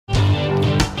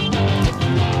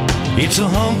It's a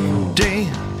hump day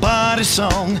party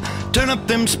song. Turn up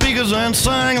them speakers and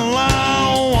sing along.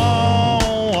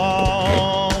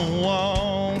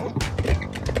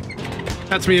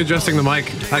 That's me adjusting the mic.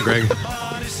 Hi, Greg.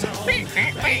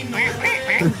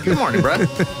 Good morning, Brett.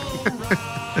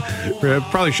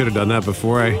 Probably should have done that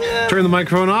before I turned the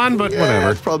microphone on, but whatever.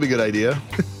 That's probably a good idea.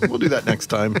 We'll do that next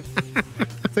time.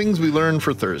 Things we learned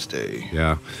for Thursday.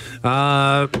 Yeah.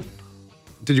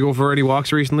 Did you go for any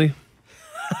walks recently?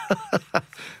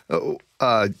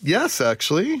 Yes,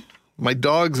 actually. My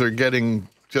dogs are getting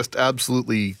just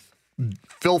absolutely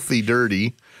filthy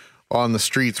dirty on the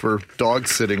streets. We're dog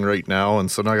sitting right now,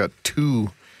 and so now I got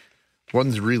two.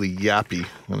 One's really yappy,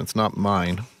 and it's not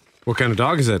mine. What kind of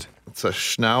dog is it? It's a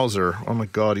Schnauzer. Oh my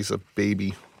God, he's a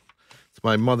baby. It's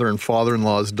my mother and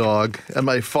father-in-law's dog. And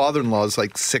my father-in-law is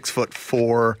like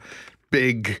 6'4",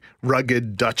 big,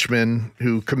 rugged Dutchman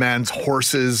who commands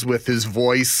horses with his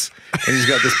voice. And he's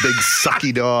got this big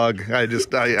sucky dog.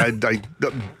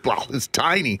 Well, it's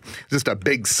tiny. Just a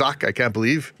big suck. I can't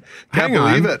believe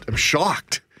it. I'm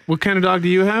shocked. What kind of dog do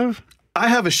you have? I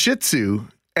have a Shih Tzu,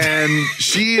 and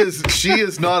she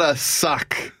is not a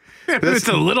suck. It's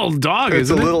a little dog, isn't it?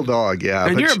 It's a little dog, yeah.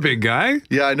 And you're a big guy.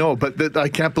 Yeah, I know, but I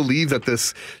can't believe that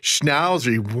this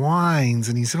Schnauzer, he whines,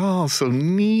 and he's so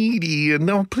needy, and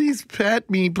no, please pet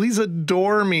me, please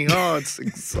adore me. Oh, it's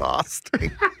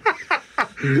exhausting.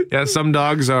 Yeah, some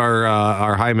dogs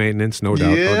are high maintenance, no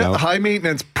doubt. Yeah, no doubt. High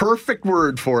maintenance, perfect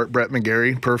word for it, Brett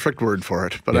McGarry, perfect word for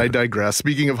it. But yeah. I digress.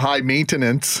 Speaking of high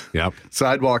maintenance, yep.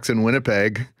 Sidewalks in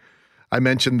Winnipeg. I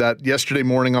mentioned that yesterday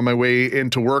morning on my way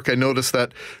into work. I noticed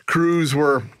that crews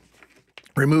were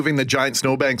removing the giant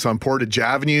snowbanks on Portage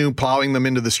Avenue, plowing them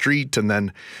into the street, and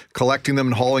then collecting them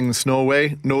and hauling the snow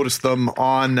away. Noticed them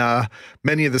on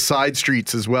many of the side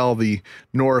streets as well, the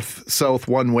north-south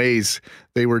one-ways.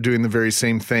 They were doing the very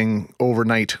same thing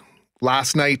overnight,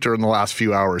 last night or in the last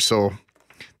few hours. So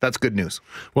that's good news.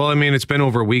 Well, I mean, it's been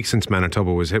over a week since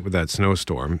Manitoba was hit with that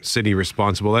snowstorm. City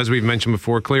responsible, as we've mentioned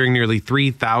before, clearing nearly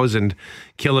 3,000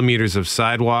 kilometers of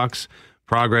sidewalks.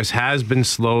 Progress has been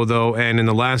slow, though, and in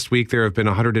the last week there have been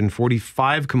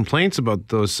 145 complaints about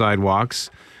those sidewalks,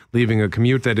 leaving a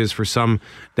commute that is for some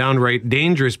downright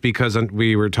dangerous, because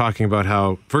we were talking about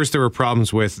how first there were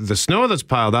problems with the snow that's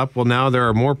piled up. Well, now there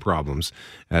are more problems,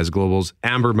 as Global's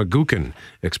Amber McGuckin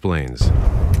explains.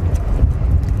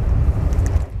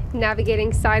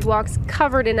 Navigating sidewalks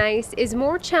covered in ice is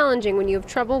more challenging when you have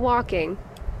trouble walking.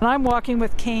 And I'm walking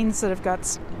with canes that have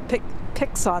got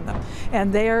picks on them,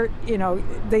 and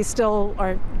they still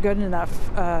aren't good enough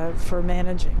for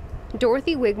managing.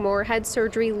 Dorothy Wigmore had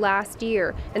surgery last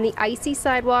year, and the icy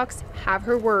sidewalks have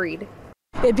her worried.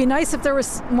 It'd be nice if there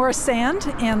was more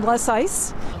sand and less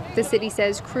ice. The city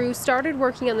says crews started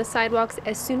working on the sidewalks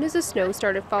as soon as the snow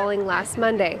started falling last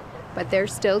Monday, but they're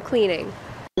still cleaning.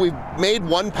 We've made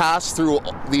one pass through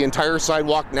the entire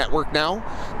sidewalk network now,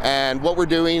 and what we're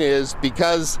doing is,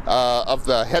 because of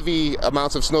the heavy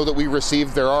amounts of snow that we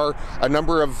received, there are a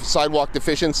number of sidewalk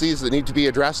deficiencies that need to be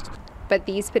addressed. But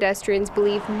these pedestrians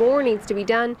believe more needs to be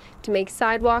done to make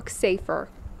sidewalks safer.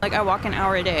 Like, I walk an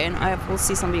hour a day and I will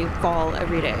see somebody fall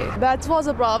every day. That was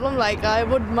a problem. Like, I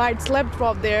might slip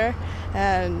from there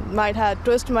and might have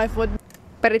twisted my foot.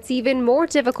 But it's even more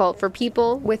difficult for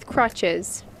people with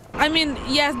crutches. I mean,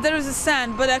 yes, there is a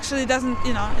sand, but actually it doesn't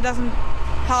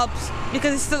help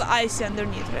because it's still icy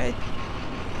underneath, right?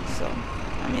 So,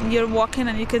 I mean, you're walking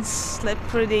and you can slip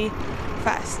pretty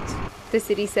fast. The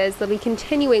city says they'll be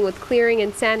continuing with clearing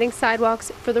and sanding sidewalks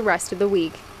for the rest of the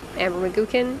week. Amber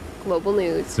McGuckin, Global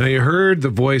News. Now, you heard the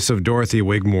voice of Dorothy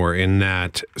Wigmore in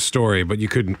that story, but you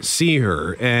couldn't see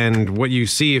her. And what you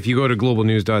see, if you go to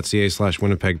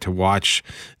globalnews.ca/Winnipeg to watch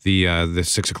the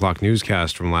 6 o'clock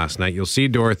newscast from last night, you'll see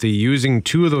Dorothy using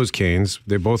two of those canes.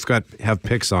 They both have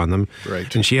picks on them.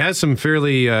 Right. And she has some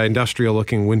fairly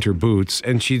industrial-looking winter boots,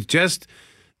 and she's just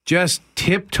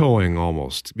tiptoeing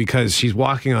almost, because she's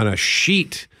walking on a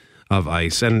sheet of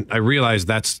ice. And I realize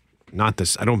that's not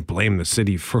this. I don't blame the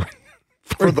city for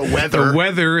the weather. The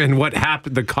weather and what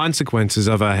happened, the consequences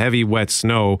of a heavy, wet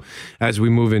snow as we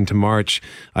move into March.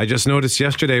 I just noticed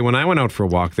yesterday when I went out for a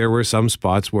walk, there were some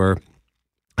spots where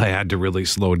I had to really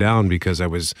slow down because I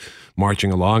was marching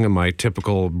along at my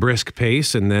typical brisk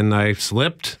pace, and then I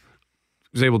slipped. I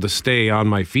was able to stay on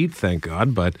my feet, thank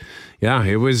God. But yeah,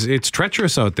 it's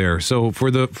treacherous out there. So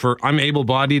I'm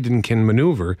able-bodied and can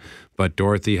maneuver, but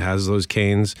Dorothy has those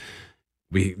canes.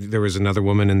 There was another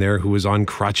woman in there who was on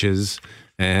crutches,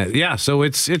 So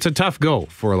it's a tough go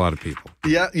for a lot of people.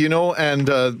 Yeah, and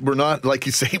we're not, like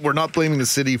you say, we're not blaming the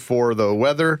city for the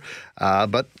weather,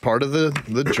 but part of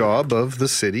the job of the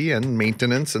city and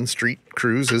maintenance and street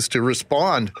crews is to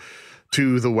respond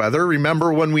to the weather.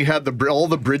 Remember when we had all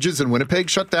the bridges in Winnipeg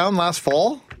shut down last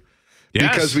fall?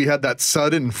 Yes. Because we had that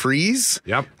sudden freeze.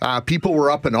 Yep. People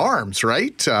were up in arms,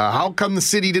 right? How come the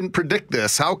city didn't predict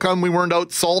this? How come we weren't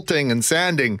out salting and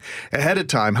sanding ahead of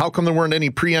time? How come there weren't any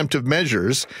preemptive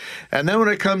measures? And then when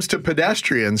it comes to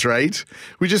pedestrians, right?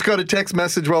 We just got a text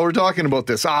message while we're talking about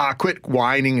this. Quit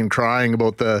whining and crying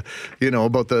about the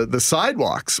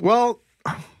sidewalks. Well,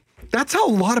 that's how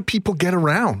a lot of people get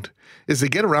around, is they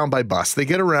get around by bus. They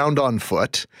get around on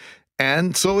foot.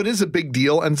 And so it is a big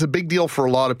deal, and it's a big deal for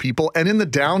a lot of people. And in the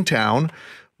downtown,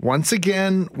 once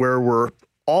again, where we're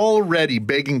already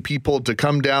begging people to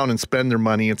come down and spend their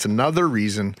money, it's another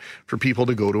reason for people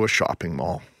to go to a shopping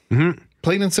mall. Mm-hmm.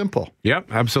 Plain and simple. Yep,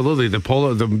 absolutely.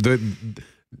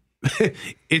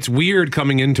 It's weird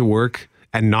coming into work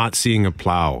and not seeing a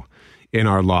plow in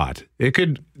our lot. There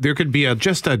could be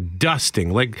just a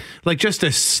dusting, like just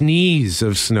a sneeze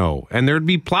of snow, and there'd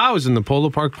be plows in the Polo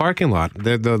Park parking lot.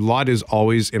 The lot is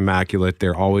always immaculate.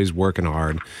 They're always working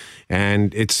hard,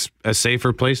 and it's a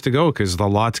safer place to go because the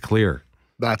lot's clear.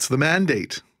 That's the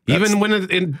mandate. Even when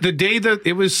in the day that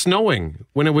it was snowing,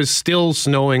 when it was still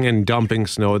snowing and dumping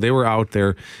snow, they were out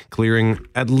there clearing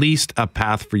at least a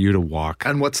path for you to walk.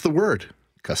 And what's the word?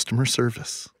 Customer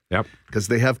service. Yep. Because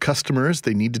they have customers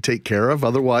they need to take care of.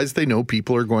 Otherwise, they know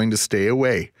people are going to stay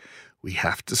away. We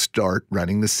have to start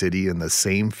running the city in the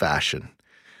same fashion.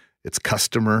 It's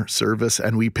customer service,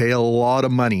 and we pay a lot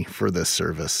of money for this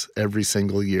service every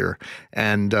single year.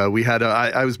 And I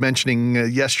was mentioning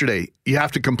yesterday, you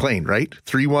have to complain, right?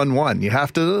 311. You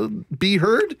have to be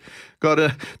heard. Got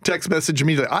a text message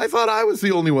immediately. I thought I was the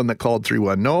only one that called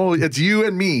 311. No, it's you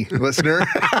and me, listener.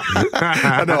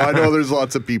 I know there's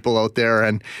lots of people out there.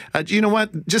 And you know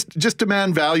what? Just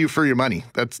demand value for your money.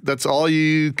 That's all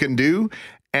you can do.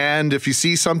 And if you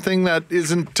see something that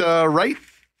isn't right,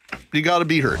 you got to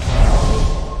be heard.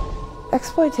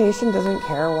 Exploitation doesn't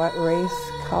care what race,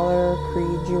 color,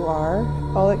 creed you are.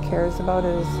 All it cares about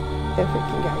is if it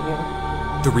can get you.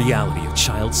 The reality of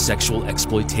child sexual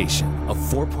exploitation, a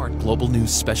 4-part Global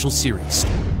News special series.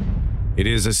 It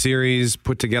is a series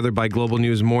put together by Global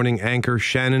News Morning anchor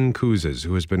Shannon Kouzes,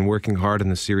 who has been working hard on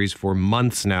the series for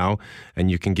months now. And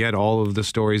you can get all of the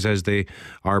stories as they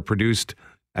are produced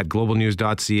at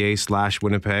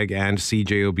globalnews.ca/Winnipeg and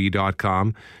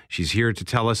CJOB.com. She's here to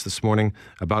tell us this morning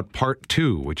about part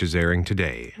 2, which is airing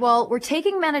today. Well, we're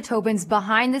taking Manitobans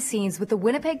behind the scenes with the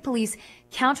Winnipeg Police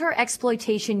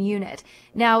Counter-Exploitation Unit.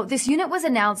 Now, this unit was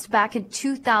announced back in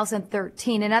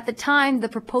 2013, and at the time, the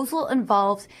proposal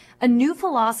involved a new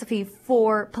philosophy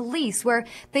for police where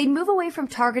they'd move away from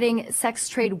targeting sex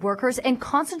trade workers and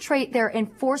concentrate their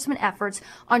enforcement efforts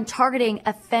on targeting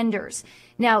offenders.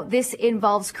 Now, this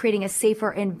involves creating a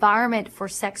safer environment for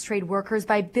sex trade workers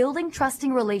by building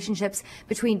trusting relationships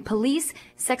between police,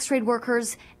 sex trade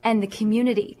workers, and the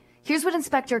community. Here's what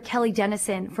Inspector Kelly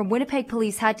Dennison from Winnipeg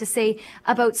Police had to say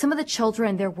about some of the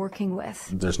children they're working with.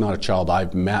 There's not a child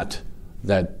I've met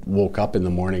that woke up in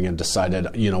the morning and decided,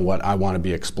 you know what, I want to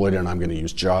be exploited and I'm going to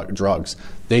use drugs.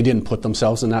 They didn't put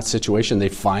themselves in that situation. They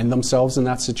find themselves in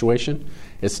that situation.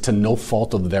 It's to no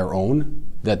fault of their own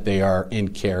that they are in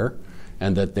care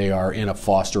and that they are in a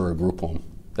foster or group home.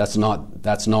 That's not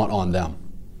on them.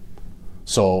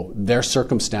 So their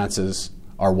circumstances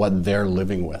are what they're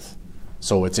living with.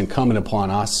 So it's incumbent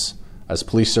upon us as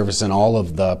police service and all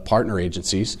of the partner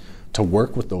agencies to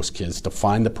work with those kids to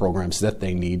find the programs that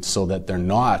they need so that they're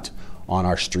not on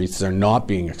our streets, they're not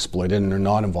being exploited, and they're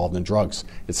not involved in drugs.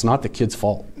 It's not the kid's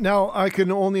fault. Now, I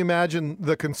can only imagine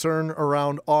the concern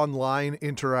around online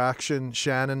interaction,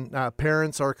 Shannon.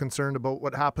 Parents are concerned about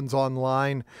what happens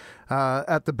online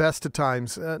at the best of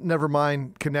times, never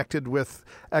mind connected with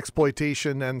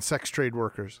exploitation and sex trade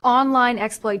workers. Online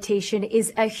exploitation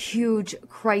is a huge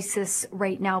crisis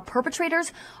right now.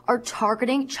 Perpetrators are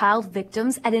targeting child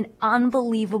victims at an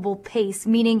unbelievable pace,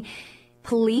 meaning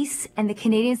police and the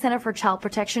Canadian Centre for Child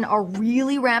Protection are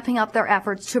really ramping up their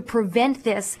efforts to prevent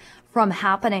this from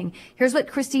happening. Here's what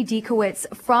Christy Dekowitz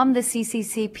from the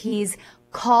CCCP's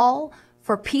call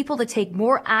for people to take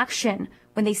more action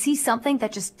when they see something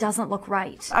that just doesn't look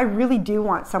right. I really do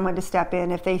want someone to step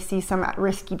in if they see some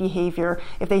risky behavior,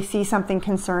 if they see something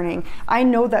concerning. I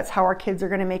know that's how our kids are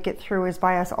going to make it through, is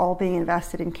by us all being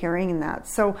invested in caring in that.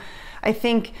 So I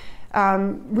think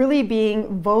really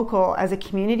being vocal as a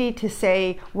community to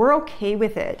say, we're okay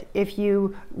with it if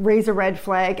you raise a red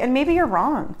flag, and maybe you're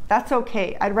wrong. That's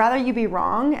okay. I'd rather you be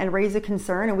wrong and raise a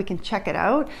concern and we can check it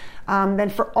out than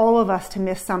for all of us to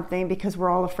miss something because we're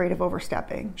all afraid of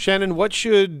overstepping. Shannon, what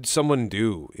should someone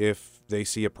do if they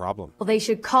see a problem? Well, they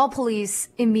should call police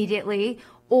immediately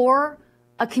or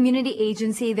a community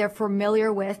agency they're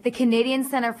familiar with. The Canadian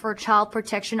Centre for Child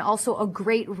Protection, also a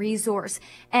great resource.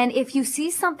 And if you see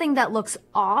something that looks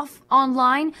off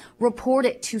online, report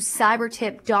it to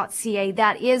cybertip.ca.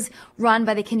 That is run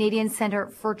by the Canadian Centre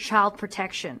for Child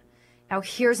Protection. Now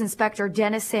here's Inspector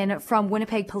Dennison from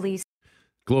Winnipeg Police.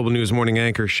 Global News Morning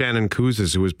anchor Shannon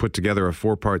Kouzes, who has put together a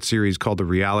 4-part series called The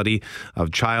Reality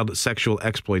of Child Sexual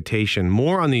Exploitation.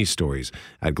 More on these stories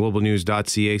at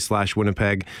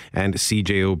globalnews.ca/Winnipeg and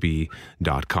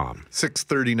CJOB.com.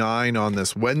 6:39 on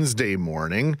this Wednesday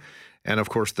morning. And of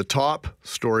course, the top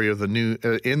story of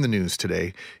the in the news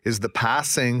today is the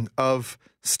passing of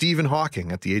Stephen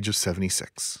Hawking at the age of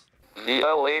 76. The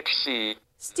LHC.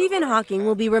 Stephen Hawking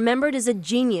will be remembered as a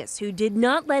genius who did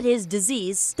not let his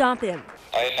disease stop him.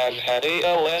 I have had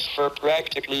ALS for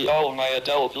practically all my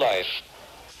adult life.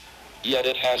 Yet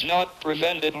it has not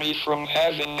prevented me from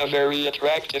having a very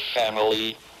attractive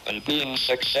family and being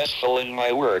successful in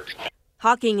my work.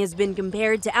 Hawking has been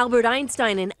compared to Albert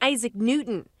Einstein and Isaac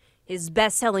Newton. His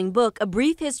best-selling book, A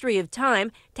Brief History of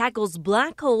Time, tackles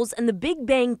black holes and the Big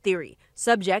Bang Theory,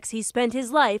 subjects he spent his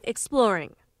life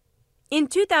exploring. In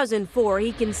 2004,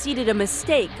 he conceded a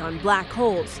mistake on black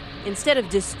holes. Instead of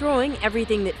destroying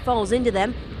everything that falls into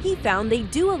them, he found they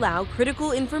do allow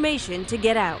critical information to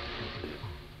get out.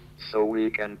 So we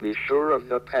can be sure of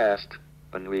the past,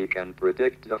 and we can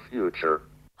predict the future.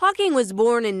 Hawking was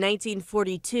born in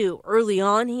 1942. Early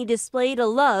on, he displayed a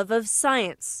love of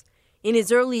science. In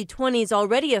his early 20s,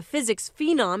 already a physics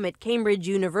phenom at Cambridge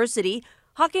University,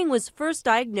 Hawking was first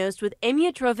diagnosed with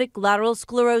amyotrophic lateral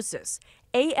sclerosis,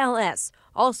 ALS,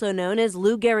 also known as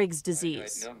Lou Gehrig's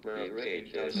disease.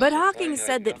 But Hawking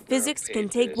said that physics can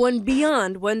take one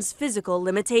beyond one's physical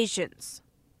limitations.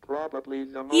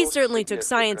 He certainly took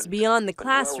science beyond the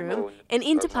classroom and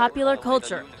into popular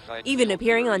culture, even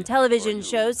appearing on television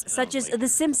shows such as The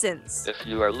Simpsons. If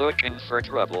you are looking for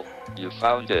trouble, you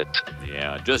found it.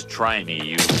 Yeah, just try me,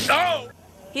 you. Oh!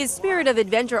 His spirit of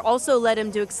adventure also led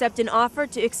him to accept an offer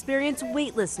to experience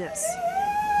weightlessness.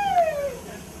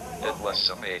 It was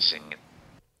amazing.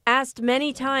 Asked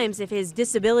many times if his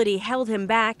disability held him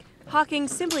back, Hawking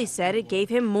simply said it gave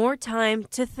him more time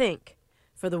to think.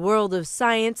 For the world of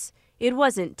science, it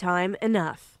wasn't time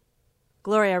enough.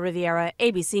 Gloria Riviera,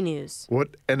 ABC News.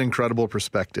 What an incredible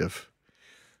perspective.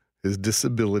 His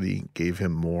disability gave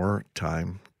him more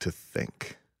time to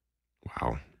think.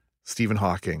 Wow. Stephen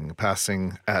Hawking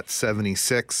passing at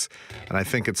 76. And I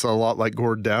think it's a lot like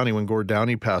Gord Downie. When Gord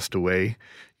Downie passed away,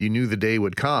 you knew the day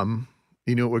would come.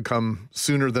 You knew it would come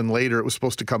sooner than later. It was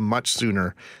supposed to come much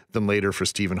sooner than later for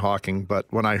Stephen Hawking. But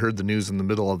when I heard the news in the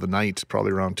middle of the night,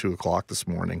 probably around 2 o'clock this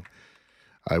morning,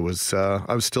 I was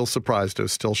still surprised. I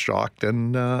was still shocked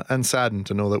and saddened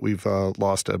to know that we've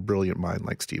lost a brilliant mind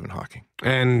like Stephen Hawking.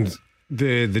 And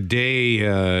the day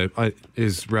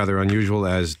is rather unusual,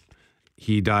 as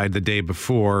he died the day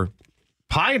before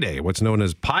Pi Day, what's known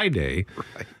as Pi Day.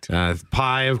 Right.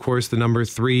 Pi, of course, the number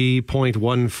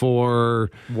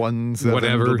 3.14.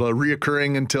 Whatever.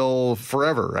 Reoccurring until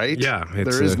forever, right? Yeah.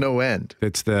 There is no end.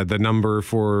 It's the number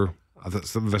for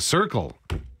the circle.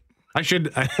 I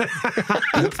should.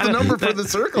 It's the number for the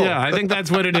circle. Yeah, I think that's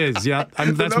what it is. Yeah,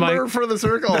 that's number for the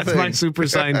circle. That's my super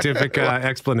scientific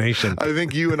explanation. I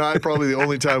think you and I probably the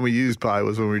only time we used pi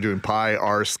was when we were doing pi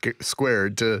r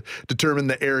squared to determine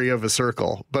the area of a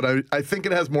circle. But I think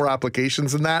it has more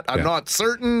applications than that. I'm not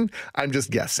certain. I'm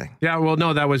just guessing. Yeah. Well,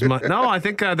 no, that was no. I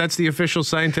think that's the official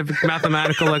scientific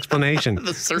mathematical explanation.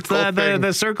 The circle thing.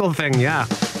 The circle thing. Yeah.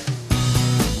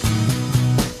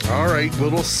 All right,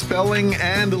 little spelling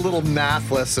and a little math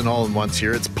lesson all in once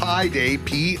here. It's Pi Day,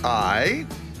 P-I.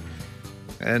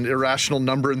 And irrational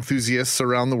number enthusiasts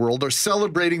around the world are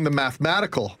celebrating the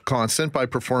mathematical constant by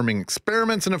performing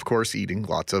experiments and, of course, eating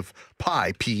lots of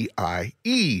pie,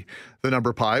 P-I-E. The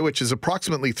number pi, which is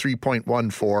approximately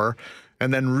 3.14,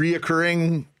 and then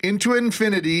reoccurring into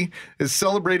infinity, is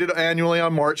celebrated annually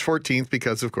on March 14th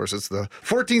because, of course, it's the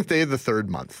 14th day of the third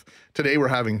month. Today we're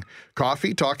having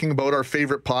coffee, talking about our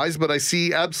favorite pies, but I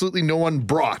see absolutely no one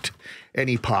brought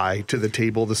any pie to the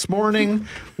table this morning.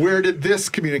 Where did this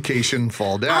communication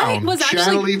fall down? I was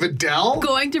actually Vidal?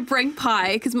 going to bring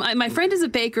pie because my friend is a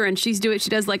baker and she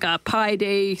does like a Pie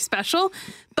Day special.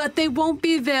 but they won't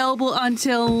be available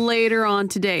until later on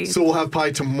today. So we'll have pie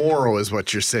tomorrow, is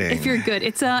what you're saying. If you're good,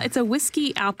 it's a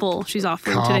whiskey apple she's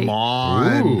offering today. Come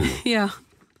on. Ooh. Yeah.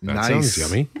 That Nice. sounds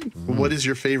yummy. What is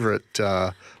your favorite?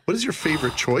 What is your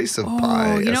favorite choice of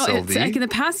pie? You know, SLV? it's like in the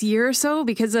past year or so,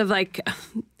 because of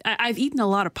I've eaten a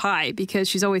lot of pie because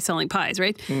she's always selling pies,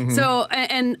 right? Mm-hmm. So,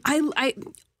 and I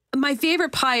my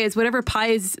favorite pie is whatever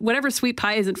sweet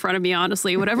pie is in front of me,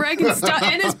 honestly. Whatever I can stuff,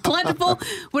 and it's plentiful.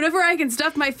 Whatever I can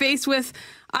stuff my face with,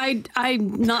 I'm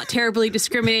not terribly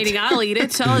discriminating. I'll eat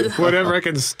it. Whatever I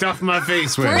can stuff my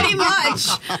face with. Pretty much.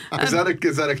 Is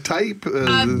that a type?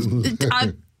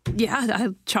 Yeah,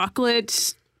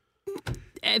 chocolate.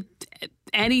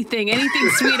 Anything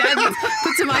sweet.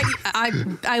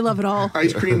 I love it all.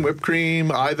 Ice cream, whipped cream,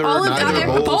 either, All of neither,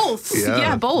 that, both.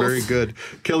 Yeah, both. Very good.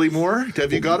 Kelly Moore,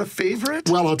 have you got a favorite?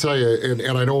 Well, I'll tell you,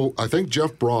 and I think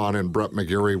Jeff Braun and Brett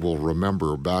McGarry will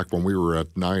remember back when we were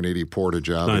at 980 Portage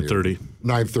Avenue.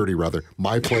 930 rather.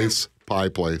 My place. Pie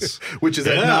place. Which is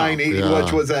at 980,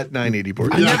 which was at 980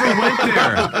 Portage. I never went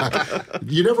there.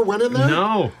 You never went in there?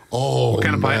 No. Oh, what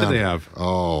kind of pie do they have?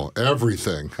 Oh,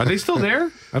 everything. Are they still there?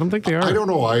 I don't think they are. I don't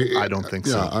know. I don't think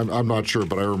so. Yeah, I'm not sure,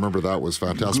 but I remember that was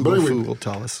fantastic. Google but anyway, will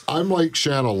tell us. I'm like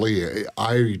Shanna Lee.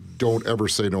 I don't ever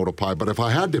say no to pie, but if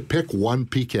I had to pick one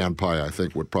pecan pie, I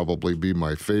think would probably be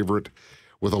my favorite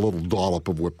with a little dollop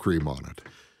of whipped cream on it.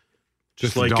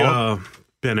 Just like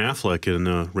Ben Affleck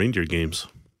in Reindeer Games.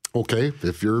 Okay,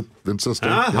 if you're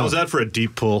insistent. How's that for a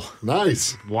deep pull?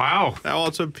 Nice. Wow. Oh,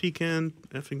 it's a pecan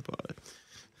effing pie.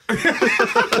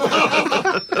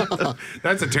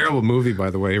 That's a terrible movie, by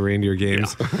the way, Reindeer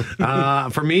Games. Yeah.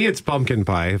 For me, it's pumpkin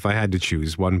pie. If I had to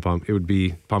choose it would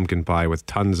be pumpkin pie with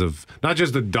tons of, not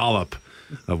just a dollop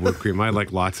of whipped cream. I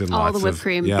like lots and lots all the whipped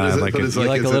cream. Yeah, I like it. You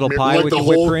like a little pie with your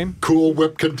whipped cream? Cool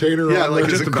Whip container Yeah, on like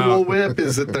there? is it Cool Whip?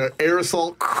 Is it the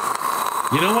aerosol?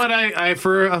 You know what? I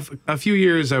for a few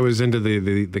years I was into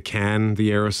the can,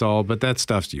 the aerosol, but that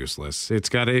stuff's useless. It's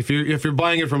got if you're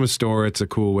buying it from a store, it's a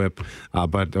Cool Whip,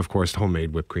 but of course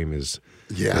homemade whipped cream is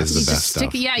the best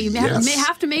stuff. You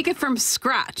have to make it from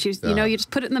scratch. You know, you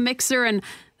just put it in the mixer and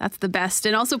that's the best.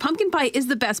 And also pumpkin pie is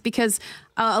the best because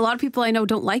a lot of people I know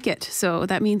don't like it, so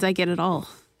that means I get it all.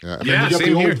 Yeah, and then you get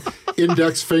the old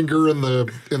index finger in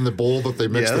the bowl that they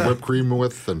mix the whipped cream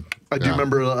with. And I do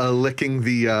remember licking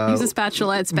the... Use a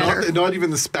spatula, it's better. Not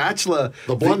even the spatula.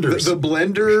 The blenders. The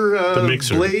blender the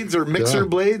mixer. blades or mixer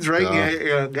blades, right?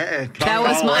 Yeah. That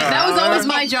was always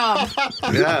my job.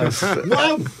 Yes.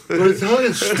 Mom,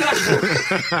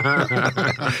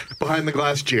 Behind the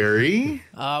glass, Jerry.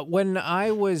 When I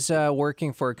was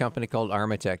working for a company called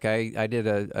Armatech, I did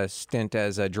a stint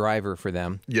as a driver for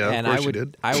them. Yeah, and of course you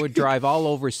did. I would drive all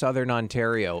over southern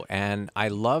Ontario, and I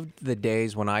loved the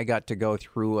days when I got to go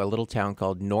through a little town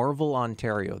called Norval,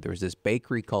 Ontario. There was this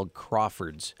bakery called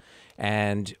Crawford's,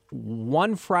 and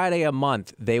one Friday a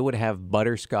month they would have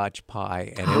butterscotch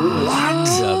pie, and it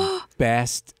was the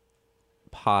best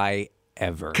pie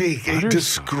ever. Okay,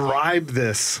 describe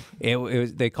this. It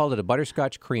was they called it a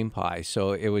butterscotch cream pie.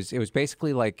 So it was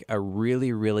basically like a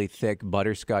really, really thick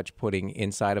butterscotch pudding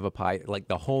inside of a pie, like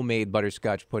the homemade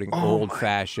butterscotch pudding, old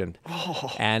fashioned.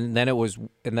 And then it was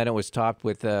topped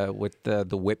with the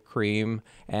whipped cream,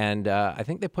 and I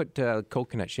think they put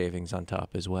coconut shavings on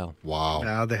top as well. Wow!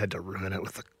 Now they had to ruin it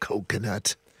with the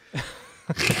coconut.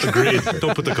 Agreed.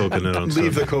 Don't put the coconut on.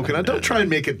 Leave the coconut. Don't try and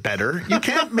make it better. You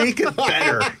can't make it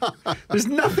better. There's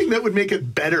nothing that would make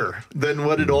it better than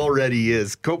what it already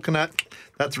is. Coconut,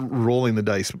 that's rolling the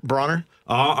dice. Bronner?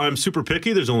 I'm super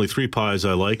picky. There's only 3 pies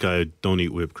I like. I don't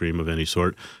eat whipped cream of any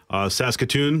sort.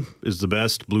 Saskatoon is the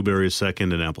best. Blueberry is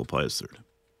second, and apple pie is third.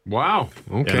 Wow.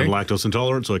 Okay. And I'm lactose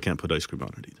intolerant, so I can't put ice cream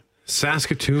on it either.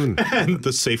 Saskatoon. And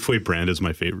the Safeway brand is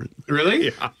my favorite. Really?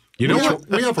 Yeah. You know what?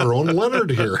 We have our own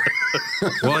Leonard here.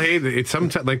 Well, hey, it's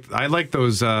sometimes like I like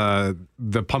those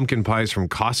the pumpkin pies from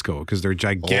Costco because they're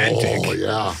gigantic. Oh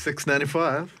yeah,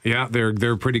 $6.95. Yeah,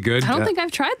 they're pretty good. I don't think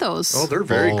I've tried those. Oh, they're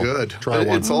very good. Try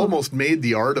one. It's almost made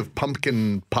the art of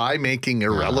pumpkin pie making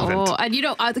irrelevant. Oh,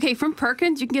 and okay, from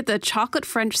Perkins, you can get the chocolate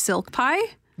French silk pie.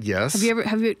 Yes.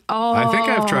 Have you? Oh, I think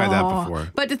I've tried that before.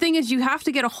 But the thing is, you have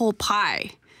to get a whole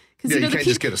pie. Yeah, you can't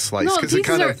just get a slice. No,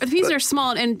 the pieces are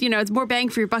small, and it's more bang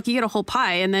for your buck. You get a whole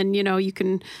pie, and then you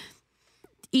can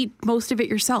eat most of it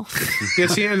yourself. Yeah,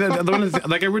 see, I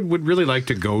would really like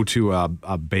to go to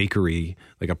a bakery,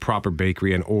 like a proper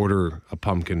bakery, and order a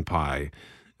pumpkin pie.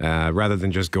 Rather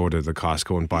than just go to the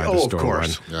Costco and buy the store of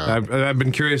course. one. Yeah. I've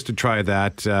been curious to try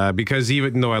that because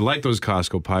even though I like those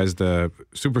Costco pies, the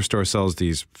Superstore sells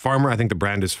these I think the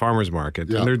brand is Farmer's Market.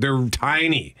 Yeah. And they're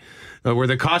tiny. where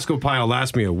the Costco pie will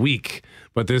last me a week.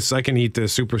 But this, I can eat the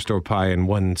Superstore pie in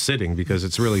one sitting because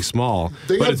it's really small.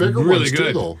 They but have it's bigger really ones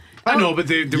good. too, though. I know, but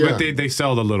they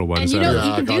sell the little ones. And you know what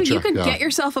you can do? gotcha. You can Yeah. get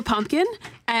yourself a pumpkin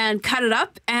and cut it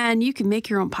up, and you can make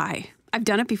your own pie. I've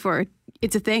done it before.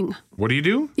 It's a thing. What do you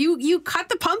do? You cut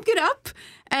the pumpkin up,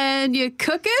 and you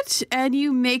cook it, and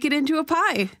you make it into a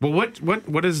pie. Well,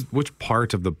 which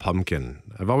part of the pumpkin?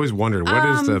 I've always wondered what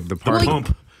is the part.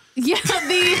 Pump. Yeah,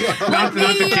 Not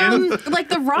the like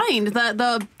the rind,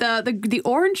 the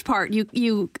orange part.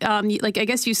 You like I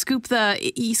guess you scoop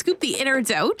the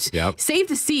innards out. Yep. Save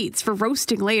the seeds for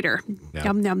roasting later. Yep.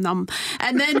 Yum yum yum.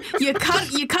 And then you cut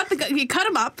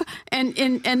them up and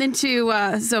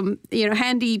into some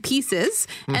handy pieces,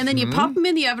 and then you pop them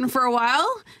in the oven for a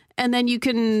while, and then you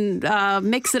can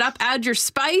mix it up, add your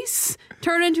spice,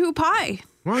 turn it into a pie.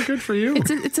 Well, good for you.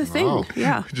 It's a thing. Wow.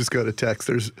 Yeah. I just got a text.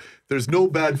 There's no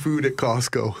bad food at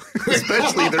Costco,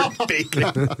 especially their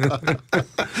bacon.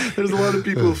 There's a lot of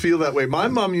people who feel that way. My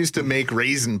mom used to make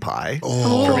raisin pie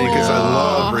for me because I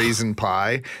love raisin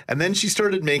pie. And then she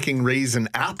started making raisin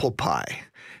apple pie.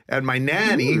 And my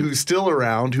nanny, who's still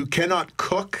around, who cannot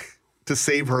cook to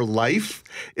save her life,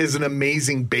 is an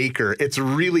amazing baker. It's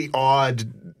really odd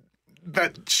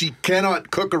that she cannot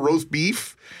cook a roast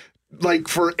beef like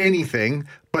for anything,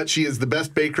 but she is the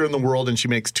best baker in the world, and she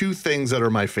makes two things that are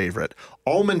my favorite.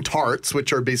 Almond tarts,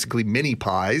 which are basically mini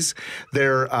pies.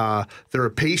 They're a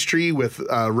pastry with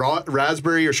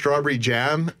raspberry or strawberry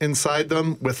jam inside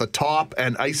them with a top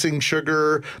and icing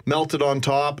sugar melted on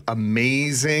top.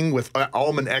 Amazing, with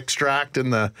almond extract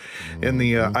in the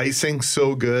icing.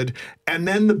 So good. And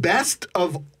then the best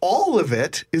of all of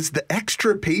it is the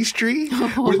extra pastry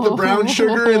with the brown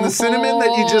sugar and the cinnamon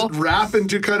that you just wrap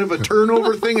into kind of a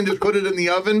turnover thing and just put it in the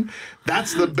oven.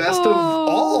 That's the best of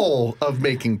all of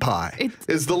making pie.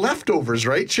 Is the leftovers,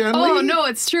 right, Shanley? Oh no,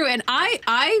 it's true. And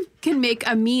I can make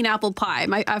a mean apple pie.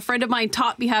 A friend of mine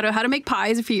taught me how to make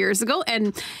pies a few years ago,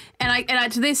 and I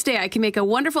to this day I can make a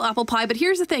wonderful apple pie. But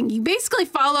here's the thing: you basically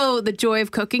follow the joy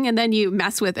of cooking, and then you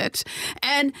mess with it.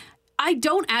 And I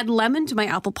don't add lemon to my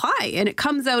apple pie, and it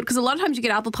comes out because a lot of times you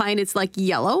get apple pie and it's like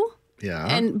yellow.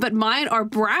 Yeah. But mine are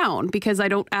brown because I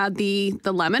don't add the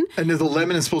lemon. And the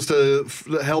lemon is supposed to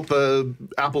help the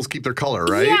apples keep their color,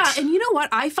 right? Yeah, and you know what?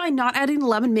 I find not adding the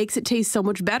lemon makes it taste so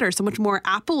much better, so much more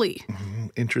appley.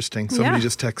 Interesting. Somebody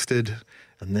just texted,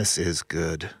 and this is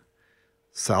good.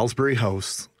 Salisbury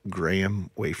House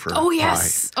Graham wafer Oh,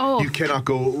 yes. pie. Oh. You cannot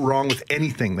go wrong with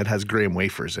anything that has Graham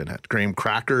wafers in it. Graham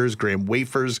crackers, Graham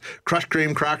wafers, crushed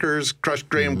Graham crackers, crushed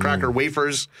Graham cracker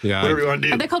wafers, whatever you want to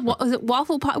do. Are they called, is it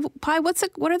waffle pie?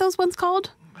 What are those ones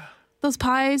called? Those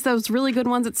pies, those really good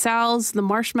ones at Sal's, the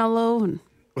marshmallow and...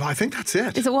 Well, I think that's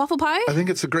it. Is it waffle pie? I think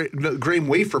it's a Graham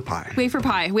wafer pie. Wafer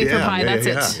pie, that's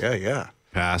it. Yeah.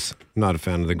 Pass. Not a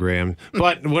fan of the Graham.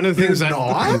 But one of the things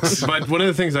but one of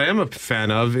the things I am a fan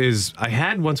of is I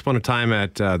had once upon a time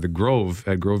at the Grove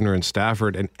at Grosvenor and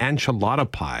Stafford an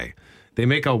enchilada pie. They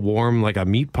make a warm like a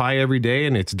meat pie every day,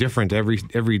 and it's different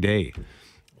every day.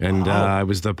 And it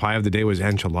was the pie of the day was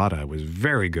enchilada. It was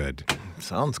very good.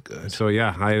 Sounds good. So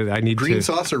yeah, I need green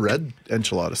sauce or red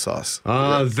enchilada sauce.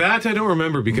 That I don't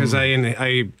remember because I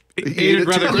ate it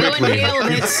rather quickly.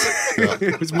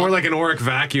 It was more like an Oric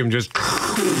vacuum, just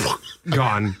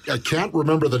gone. I can't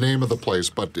remember the name of the place,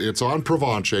 but it's on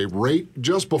Provencher, right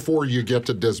just before you get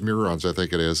to Desmurons, I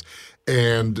think it is.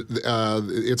 And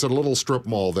it's a little strip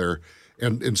mall there.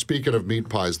 And speaking of meat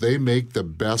pies, they make the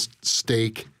best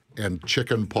steak and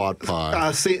chicken pot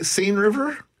pie. Seine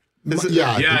River? Is it?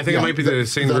 Yeah, I think it might be the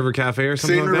Seine River Cafe or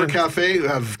something Seine like River that. Cafe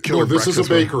have killer No, this is a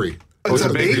bakery. It's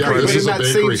a bakery. Yeah, this is in a that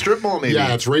bakery. same strip mall, maybe.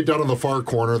 Yeah, it's right down in the far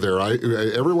corner there.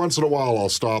 Every once in a while, I'll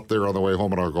stop there on the way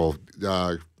home and I'll go,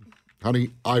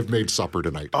 honey, I've made supper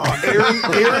tonight.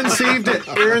 Aaron saved it.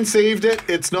 Aaron saved it.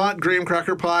 It's not graham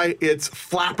cracker pie. It's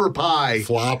flapper pie.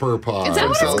 Flapper pie. Is that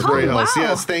what it's called? Wow.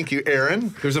 Yes, thank you,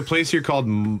 Aaron. There's a place here called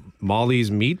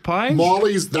Molly's Meat Pie.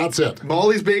 Molly's, that's it.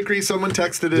 Molly's Bakery. Someone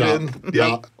texted it in.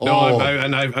 Yeah. No,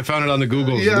 I found it on the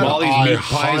Googles. Yeah. Molly's Meat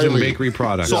Pies and Bakery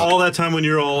Products. So all that time when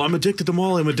you're all, I'm addicted to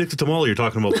Molly, you're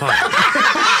talking about pie.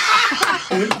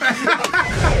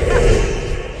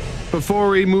 Before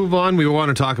we move on, we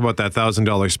want to talk about that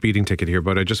 $1,000 speeding ticket here,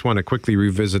 but I just want to quickly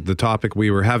revisit the topic we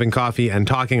were having coffee and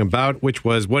talking about, which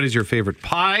was what is your favorite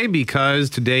pie? Because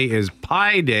today is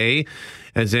Pie Day,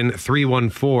 as in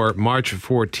 314, March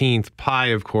 14th. Pie,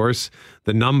 of course,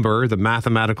 the number, the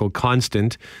mathematical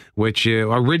constant, which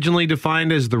originally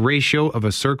defined as the ratio of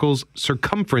a circle's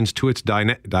circumference to its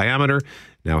diameter,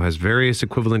 now has various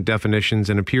equivalent definitions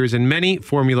and appears in many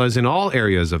formulas in all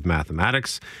areas of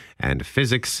mathematics and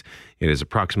physics. It is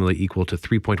approximately equal to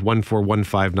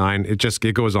 3.14159.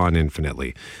 It goes on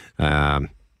infinitely.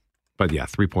 But yeah,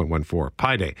 3.14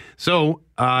 Pi Day. So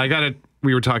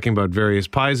we were talking about various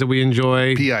pies that we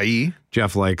enjoy. PIE.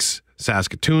 Jeff likes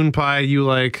Saskatoon pie. You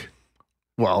like?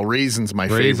 Well, raisin's my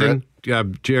favorite.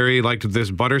 Jerry liked this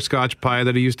butterscotch pie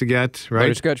that he used to get, right?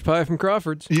 Butterscotch pie from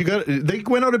Crawford's. They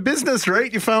went out of business,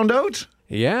 right? You found out?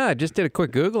 Yeah, I just did a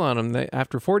quick Google on them.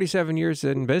 After 47 years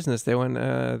in business,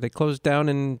 they closed down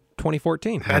in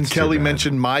 2014. And Kelly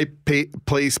mentioned my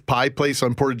pie place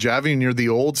on Portage Avenue near the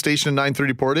old station in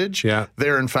 930 Portage. Yeah.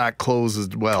 They're in fact closed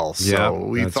as well. So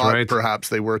we thought perhaps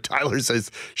they were. Tyler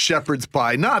says shepherd's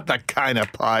pie. Not that kind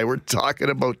of pie we're talking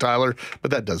about, Tyler,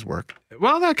 but that does work.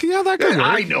 Well, that could work.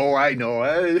 I know.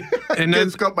 And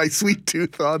it's got my sweet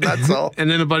tooth on, that's all.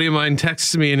 And then a buddy of mine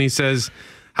texts me and he says,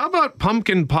 how about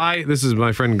pumpkin pie? This is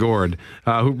my friend Gord,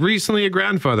 who recently a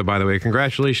grandfather, by the way.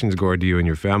 Congratulations, Gord, to you and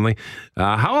your family.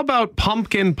 How about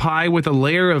pumpkin pie with a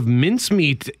layer of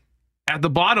mincemeat at the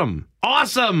bottom?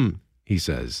 Awesome, he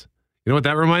says. You know what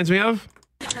that reminds me of?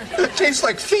 It tastes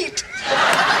like feet.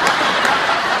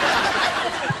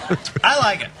 I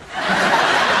like it.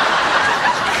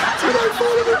 That's what I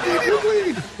thought of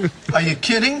immediately. Are you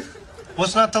kidding?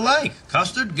 What's not to like?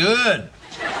 Custard? Good.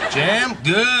 Jam?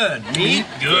 Good. Meat?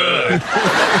 Good.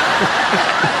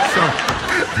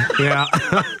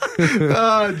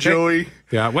 Joey.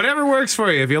 Yeah, whatever works for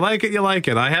you. If you like it, you like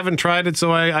it. I haven't tried it,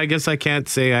 so I guess I can't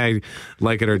say I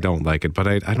like it or don't like it. But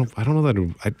I don't know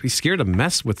that I'd be scared to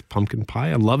mess with pumpkin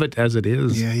pie. I love it as it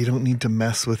is. Yeah, you don't need to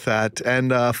mess with that.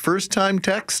 And first-time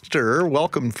texter,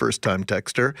 welcome first-time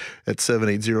texter at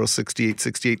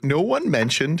 780-6868. No one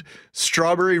mentioned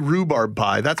strawberry rhubarb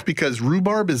pie. That's because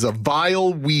rhubarb is a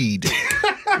vile weed.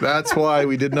 That's why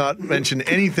we did not mention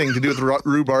anything to do with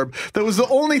rhubarb. That was the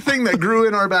only thing that grew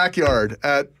in our backyard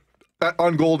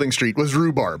on Golding Street was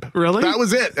rhubarb. Really? That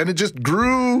was it. And it just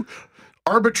grew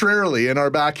arbitrarily in our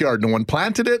backyard. No one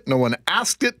planted it. No one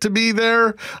asked it to be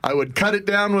there. I would cut it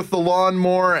down with the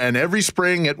lawnmower, and every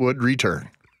spring it would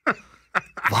return.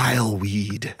 Vile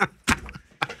weed.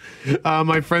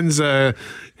 My friend's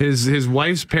his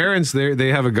wife's parents, they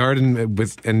have a garden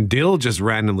and dill just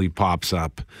randomly pops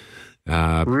up.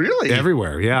 Really?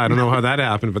 Everywhere. Yeah, I don't know how that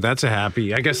happened, but that's a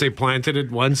happy. I guess they planted it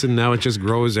once and now it just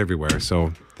grows everywhere.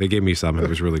 So they gave me some. It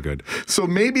was really good. So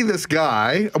maybe this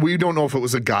guy, we don't know if it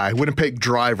was a guy, Winnipeg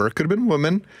driver, could have been a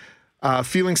woman,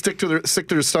 feeling sick to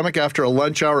their stomach after a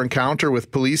lunch hour encounter with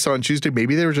police on Tuesday.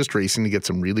 Maybe they were just racing to get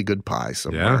some really good pie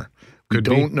somewhere. Yeah, we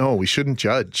don't know. We shouldn't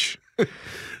judge.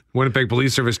 Winnipeg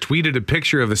Police Service tweeted a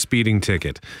picture of a speeding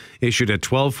ticket issued at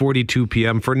 12:42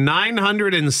 p.m. for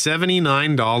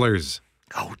 $979.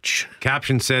 Ouch.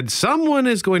 Caption said, someone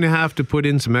is going to have to put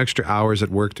in some extra hours at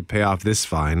work to pay off this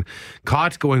fine.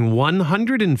 Caught going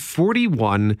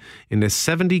 141 in a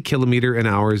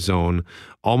 70-kilometer-an-hour zone.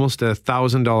 Almost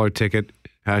 $1,000 ticket.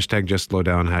 Hashtag just slow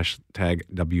down. Hashtag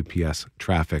WPS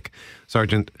traffic.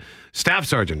 Staff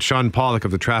Sergeant Sean Pollock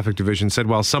of the Traffic Division said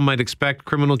while some might expect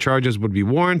criminal charges would be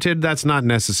warranted, that's not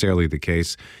necessarily the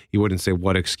case. He wouldn't say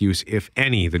what excuse, if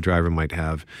any, the driver might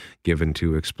have given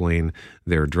to explain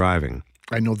their driving.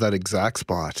 I know that exact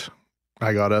spot.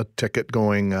 I got a ticket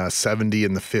going 70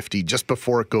 in the 50 just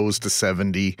before it goes to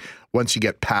 70. Once you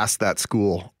get past that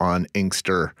school on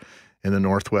Inkster in the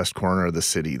northwest corner of the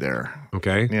city there.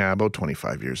 Okay. Yeah, about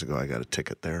 25 years ago, I got a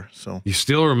ticket there. So you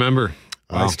still remember?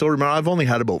 Wow. I still remember. I've only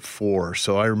had about 4,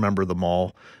 so I remember them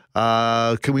all.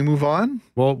 Can we move on?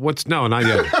 Well, no, not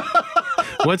yet.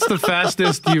 What's the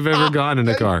fastest you've ever gone in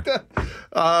a car?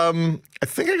 I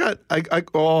think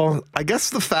I guess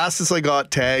the fastest I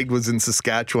got tagged was in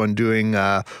Saskatchewan doing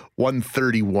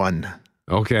 131.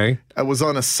 Okay. I was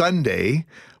on a Sunday.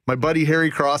 My buddy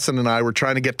Harry Crossan and I were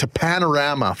trying to get to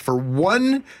Panorama for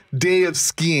one day of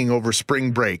skiing over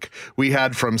spring break. We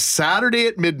had from Saturday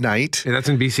at midnight. And that's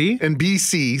in BC? In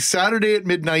BC. Saturday at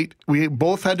midnight. We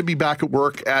both had to be back at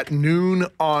work at noon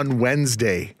on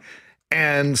Wednesday.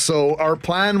 And so our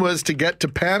plan was to get to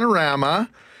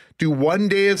Panorama, do one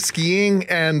day of skiing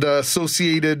and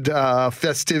associated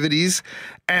festivities,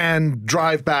 and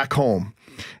drive back home.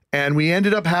 And we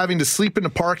ended up having to sleep in a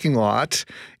parking lot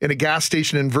in a gas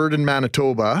station in Virden,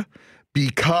 Manitoba,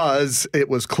 because it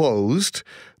was closed.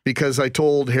 because I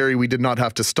told Harry we did not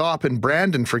have to stop in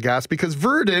Brandon for gas because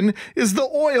Virden is the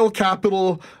oil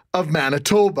capital of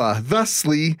Manitoba.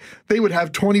 Thusly, they would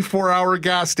have 24-hour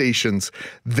gas stations.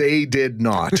 They did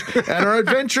not. And our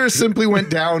adventure simply went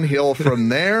downhill from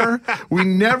there. We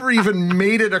never even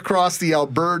made it across the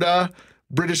Alberta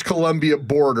British Columbia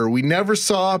border. We never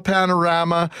saw a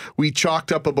panorama. We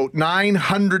chalked up about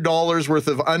 $900 worth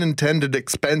of unintended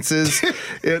expenses.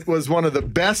 It was one of the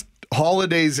best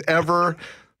holidays ever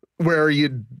where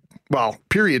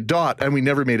period, dot, and we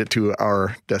never made it to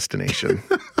our destination.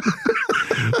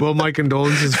 Well, my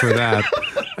condolences for that.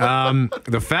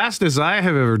 The fastest I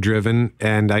have ever driven,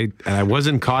 and I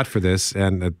wasn't caught for this,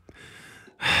 and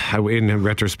in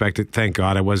retrospect, thank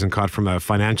God I wasn't caught from a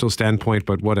financial standpoint,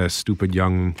 but what a stupid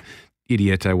young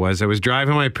idiot I was. I was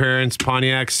driving my parents'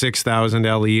 Pontiac 6000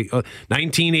 LE,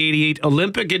 1988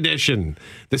 Olympic Edition,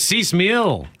 the Cease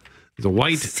Meal. The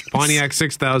white Pontiac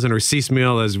 6000, or Cease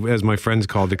Meal as my friends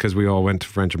called it, because we all went to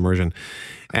French immersion.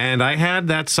 And I had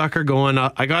that sucker going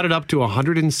up. I got it up to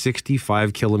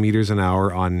 165 kilometers an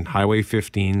hour on Highway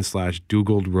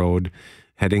 15/Dugald Road,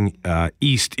 heading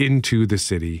east into the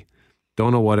city.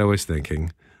 Don't know what I was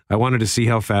thinking. I wanted to see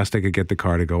how fast I could get the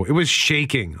car to go. It was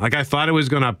shaking. Like I thought it was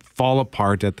going to fall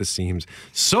apart at the seams.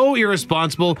 So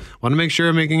irresponsible. Want to make sure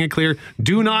I'm making it clear.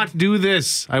 Do not do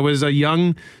this. I was a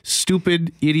young,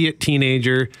 stupid, idiot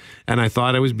teenager, and I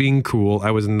thought I was being cool.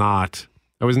 I was not.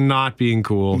 I was not being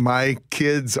cool. My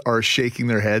kids are shaking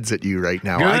their heads at you right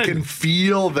now. Good. I can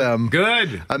feel them.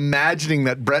 Good. Imagining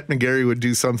that Brett McGarry would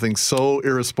do something so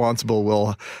irresponsible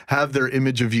will have their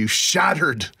image of you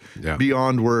shattered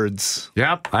beyond words.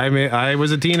 Yep. I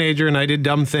was a teenager and I did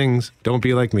dumb things. Don't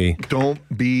be like me. Don't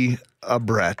be a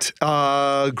Brett.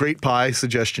 Great pie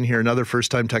suggestion here. Another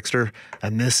first-time texter.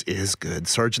 And this is good.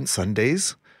 Sergeant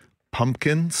Sunday's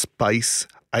pumpkin spice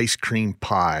ice cream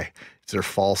pie. Their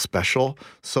fall special.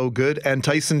 So good. And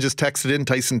Tyson just texted in.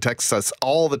 Tyson texts us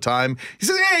all the time. He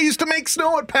says, hey, I used to make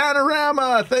snow at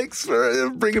Panorama. Thanks for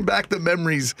bringing back the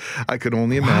memories. I could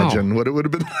only imagine what it would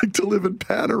have been like to live in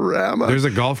Panorama. There's a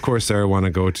golf course there I want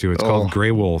to go to. It's called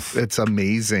Grey Wolf. It's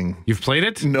amazing. You've played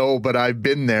it? No, but I've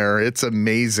been there. It's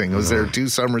amazing. I was there 2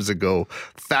 summers ago.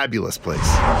 Fabulous place.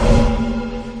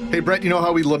 Hey, Brett, you know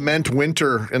how we lament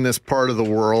winter in this part of the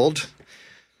world?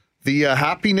 The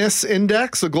happiness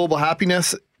index, the global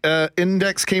happiness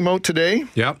index came out today.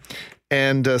 Yep.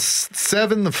 And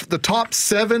the top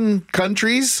 7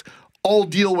 countries all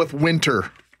deal with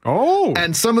winter. Oh.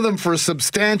 And some of them for a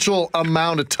substantial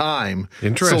amount of time.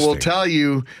 Interesting. So we'll tell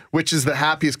you which is the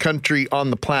happiest country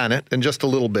on the planet in just a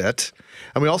little bit.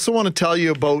 And we also want to tell you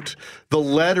about the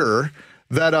letter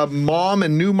that a mom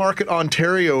in Newmarket,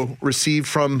 Ontario received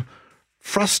from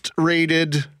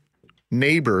frustrated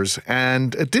neighbors,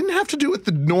 and it didn't have to do with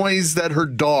the noise that her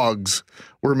dogs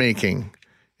were making.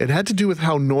 It had to do with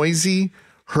how noisy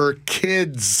her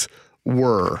kids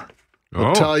were.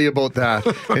 I'll tell you about that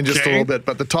in just a little bit.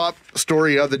 But the top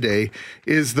story of the day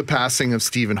is the passing of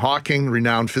Stephen Hawking.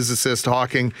 Renowned physicist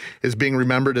Hawking is being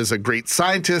remembered as a great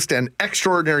scientist and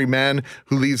extraordinary man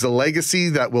who leaves a legacy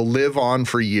that will live on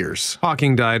for years.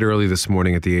 Hawking died early this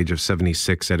morning at the age of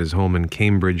 76 at his home in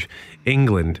Cambridge,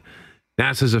 England.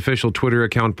 NASA's official Twitter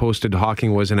account posted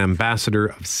Hawking was an ambassador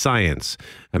of science.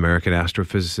 American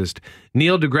astrophysicist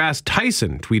Neil deGrasse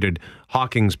Tyson tweeted,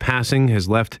 Hawking's passing has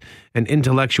left an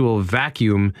intellectual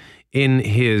vacuum in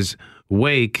his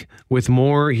wake. With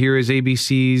more, here is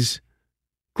ABC's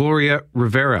Gloria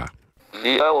Rivera.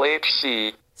 The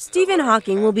LHC. Stephen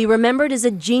Hawking will be remembered as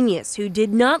a genius who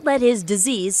did not let his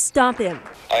disease stop him.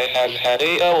 I have had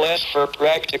ALS for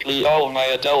practically all my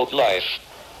adult life.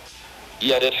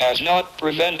 Yet it has not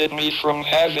prevented me from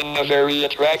having a very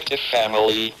attractive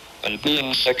family and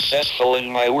being successful in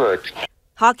my work.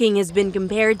 Hawking has been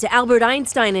compared to Albert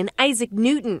Einstein and Isaac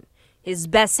Newton. His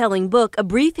best-selling book, A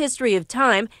Brief History of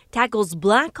Time, tackles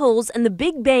black holes and the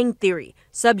Big Bang Theory,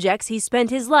 subjects he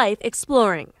spent his life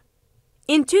exploring.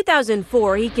 In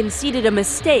 2004, he conceded a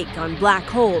mistake on black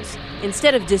holes.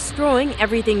 Instead of destroying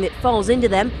everything that falls into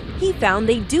them, he found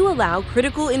they do allow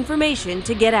critical information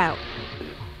to get out.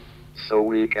 So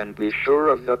we can be sure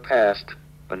of the past,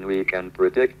 and we can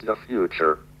predict the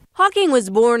future. Hawking was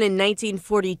born in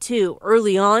 1942.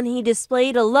 Early on, he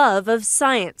displayed a love of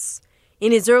science.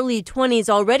 In his early 20s,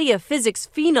 already a physics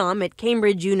phenom at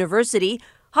Cambridge University,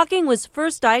 Hawking was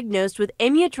first diagnosed with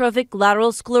amyotrophic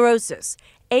lateral sclerosis,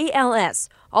 ALS,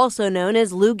 also known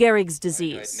as Lou Gehrig's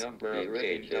disease.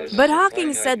 But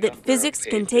Hawking said that physics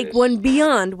can take one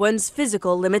beyond one's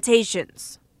physical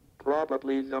limitations.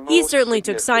 Probably the He most certainly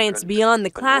took science significant beyond the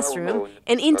and classroom well-known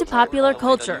and into popular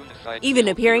culture, even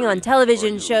appearing on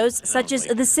television shows such as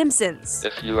The Simpsons.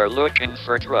 If you are looking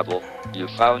for trouble, you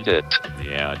found it.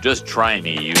 Yeah, just try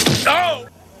me, you.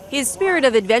 His spirit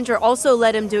of adventure also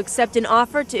led him to accept an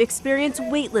offer to experience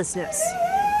weightlessness.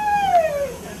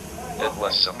 It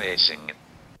was amazing.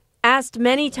 Asked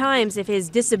many times if his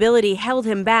disability held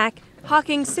him back,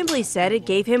 Hawking simply said it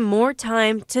gave him more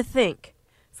time to think.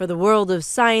 For the world of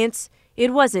science,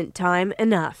 it wasn't time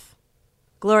enough.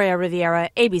 Gloria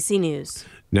Riviera, ABC News.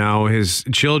 Now, his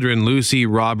children, Lucy,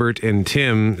 Robert, and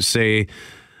Tim, say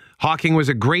Hawking was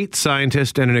a great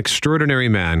scientist and an extraordinary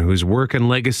man whose work and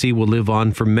legacy will live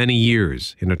on for many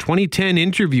years. In a 2010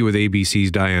 interview with ABC's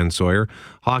Diane Sawyer,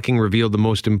 Hawking revealed the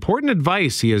most important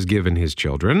advice he has given his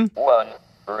children. 1.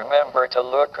 Remember to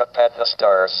look up at the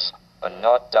stars and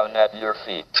not down at your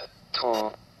feet.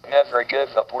 2. Never give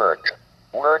up work.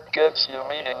 Work gives you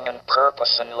meaning and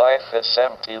purpose, and life is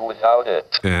empty without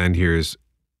it. And here's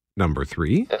number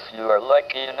 3. If you are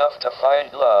lucky enough to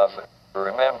find love,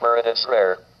 remember it is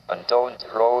rare, and don't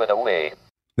throw it away.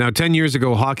 Now, 10 years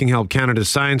ago, Hawking helped Canada's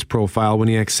science profile when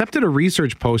he accepted a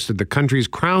research post at the country's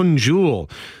crown jewel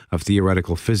of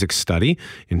theoretical physics study.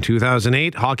 In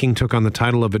 2008, Hawking took on the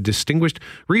title of a distinguished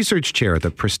research chair at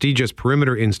the prestigious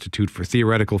Perimeter Institute for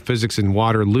Theoretical Physics in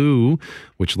Waterloo,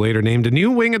 which later named a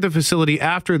new wing at the facility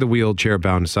after the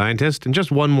wheelchair-bound scientist. And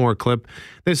just one more clip.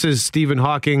 This is Stephen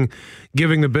Hawking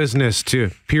giving the business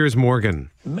to Piers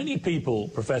Morgan. Many people,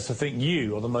 Professor, think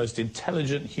you are the most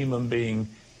intelligent human being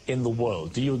in the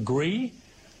world. Do you agree?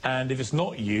 And if it's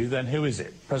not you, then who is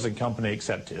it? Present company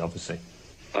accepted, obviously.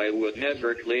 I would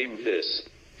never claim this.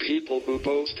 People who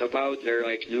boast about their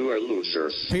IQ are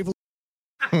losers.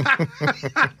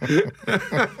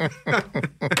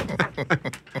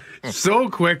 So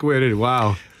quick-witted.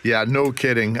 Wow. Yeah, no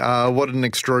kidding. What an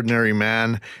extraordinary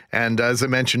man. And as I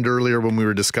mentioned earlier when we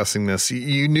were discussing this,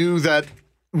 you knew that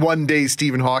one day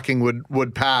Stephen Hawking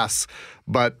would pass,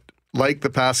 but like the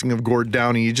passing of Gord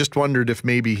Downie, you just wondered if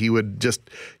maybe he would just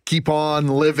keep on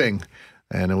living.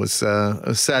 And it was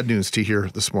sad news to hear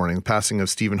this morning. The passing of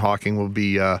Stephen Hawking. Will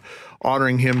be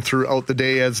honoring him throughout the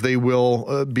day, as they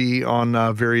will be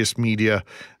on various media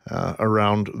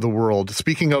around the world.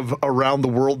 Speaking of around the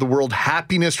World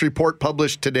Happiness Report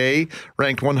published today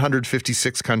ranked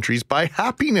 156 countries by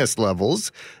happiness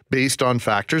levels based on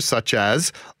factors such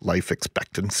as life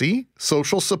expectancy,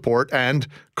 social support, and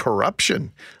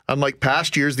corruption. Unlike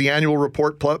past years, the annual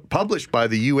report published by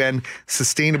the UN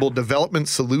Sustainable Development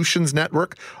Solutions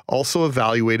Network also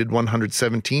evaluated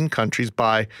 117 countries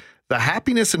by the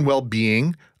happiness and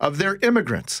well-being of their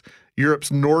immigrants. Europe's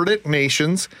Nordic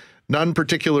nations, none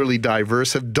particularly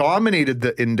diverse, have dominated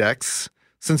the index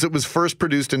since it was first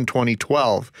produced in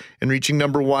 2012. And reaching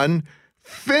number 1,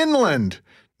 Finland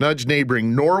nudged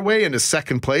neighboring Norway into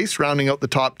second place. Rounding out the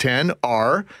top 10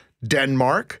 are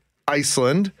Denmark,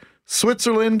 Iceland,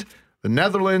 Switzerland, the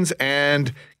Netherlands,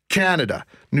 and Canada.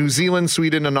 New Zealand,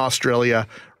 Sweden, and Australia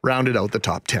rounded out the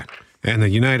top 10. And the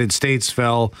United States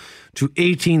fell to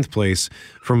 18th place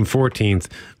from 14th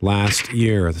last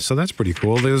year. So that's pretty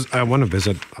cool. I want to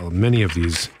visit many of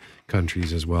these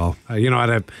countries as well.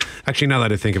 Actually, now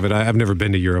that I think of it, I've never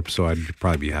been to Europe, so I'd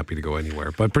probably be happy to go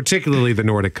anywhere. But particularly the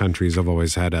Nordic countries, I've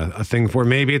always had a thing for.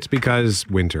 Maybe it's because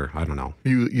winter. I don't know.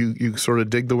 You sort of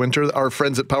dig the winter. Our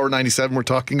friends at Power 97 were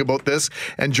talking about this,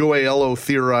 and Joe Aiello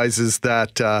theorizes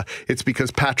that it's because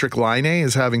Patrick Laine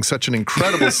is having such an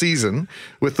incredible season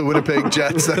with the Winnipeg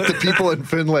Jets that the people in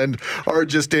Finland are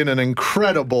just in an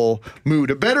incredible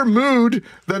mood. A better mood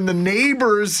than the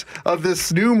neighbors of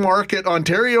this Newmarket,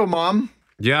 Ontario, Mom.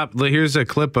 Yeah, here's a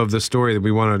clip of the story that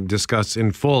we want to discuss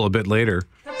in full a bit later.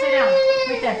 Sit down,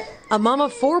 right there. A mom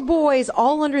of 4 boys,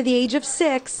 all under the age of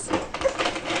 6.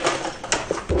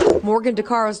 Morgan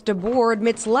DeCaros DeBoer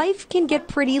admits life can get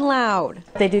pretty loud.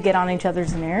 They do get on each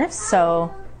other's nerves,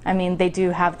 so, I mean, they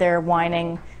do have their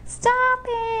whining, stop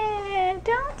it,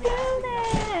 don't do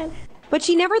that. But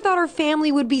she never thought her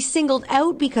family would be singled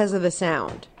out because of the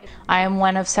sound. I am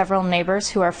one of several neighbors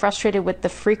who are frustrated with the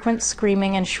frequent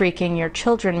screaming and shrieking your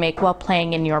children make while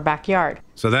playing in your backyard.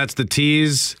 So that's the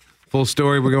tease. Full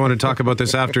story. We're going to talk about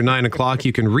this after 9 o'clock.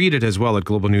 You can read it as well at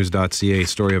globalnews.ca.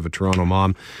 Story of a Toronto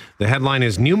mom. The headline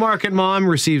is Newmarket mom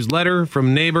receives letter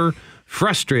from neighbor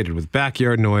frustrated with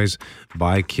backyard noise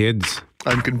by kids.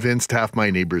 I'm convinced half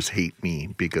my neighbors hate me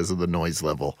because of the noise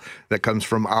level that comes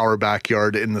from our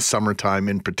backyard in the summertime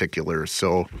in particular.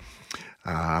 So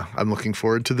I'm looking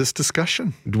forward to this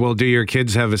discussion. Well, do your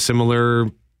kids have a similar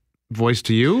voice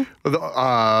to you?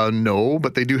 No,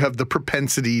 but they do have the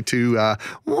propensity to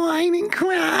whine and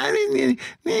cry.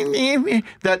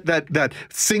 That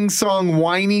sing-song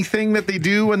whiny thing that they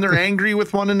do when they're angry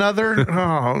with one another.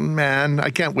 Oh, man. I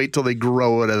can't wait till they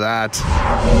grow out of that.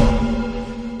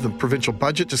 The provincial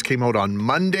budget just came out on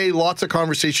Monday. Lots of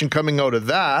conversation coming out of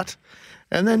that.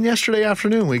 And then yesterday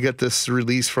afternoon, we get this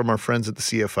release from our friends at the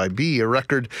CFIB, a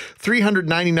record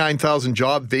 399,000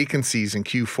 job vacancies in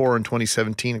Q4 in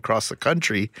 2017 across the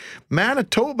country.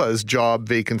 Manitoba's job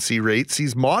vacancy rate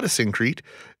sees modest increase,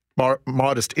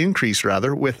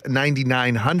 with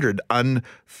 9,900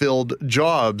 unfilled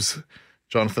jobs.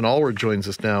 Jonathan Allward joins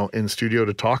us now in studio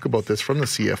to talk about this from the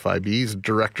CFIB. He's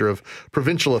Director of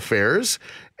Provincial Affairs.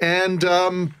 And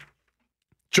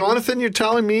Jonathan, you're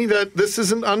telling me that this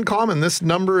isn't uncommon. This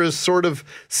number is sort of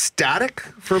static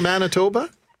for Manitoba?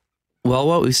 Well,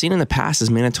 what we've seen in the past is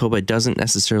Manitoba doesn't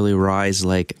necessarily rise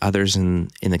like others in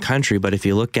the country. But if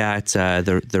you look at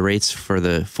the rates for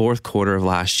the fourth quarter of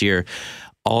last year,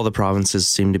 all the provinces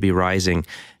seem to be rising.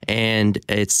 And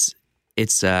it's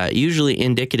usually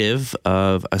indicative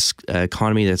of an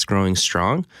economy that's growing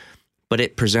strong. But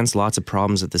it presents lots of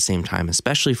problems at the same time,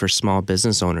 especially for small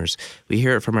business owners. We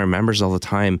hear it from our members all the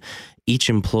time. Each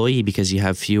employee, because you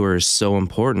have fewer, is so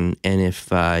important. And if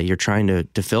you're trying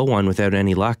to fill one without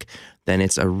any luck, then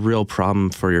it's a real problem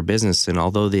for your business. And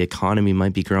although the economy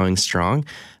might be growing strong,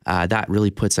 that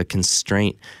really puts a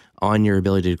constraint on your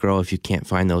ability to grow if you can't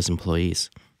find those employees.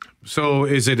 So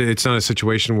it's not a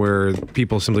situation where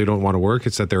people simply don't want to work.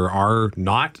 It's that there are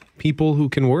not people who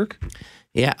can work?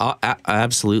 Yeah,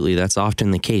 absolutely. That's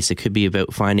often the case. It could be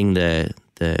about finding the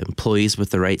employees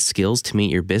with the right skills to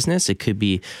meet your business. It could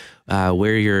be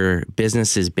where your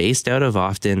business is based out of.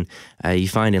 Often you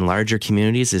find in larger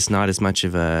communities, it's not as much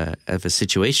of a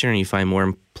situation, and you find more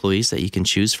employees that you can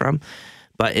choose from.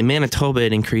 But in Manitoba,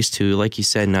 it increased to, like you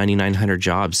said, 9,900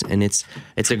 jobs, and it's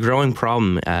a growing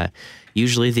problem.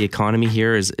 Usually the economy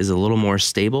here is a little more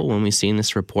stable when we see in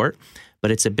this report. But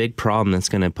it's a big problem that's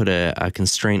going to put a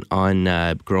constraint on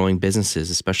growing businesses,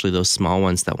 especially those small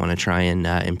ones that want to try and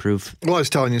improve. Well, I was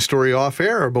telling you a story off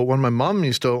air about when my mom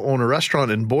used to own a restaurant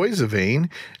in Boissevain,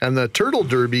 and the Turtle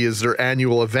Derby is their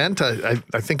annual event. I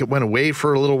think it went away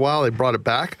for a little while. They brought it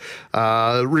back.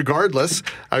 Regardless,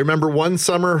 I remember one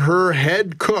summer her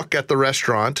head cook at the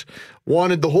restaurant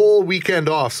wanted the whole weekend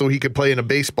off so he could play in a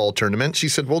baseball tournament. She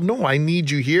said, "Well, no, I need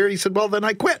you here." He said, "Well, then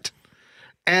I quit."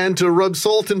 And to rub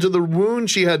salt into the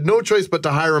wound, she had no choice but to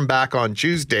hire him back on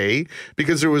Tuesday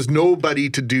because there was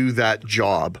nobody to do that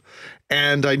job.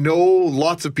 And I know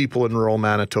lots of people in rural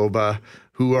Manitoba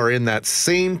who are in that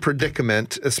same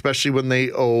predicament, especially when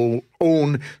they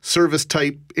own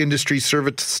service-type industry,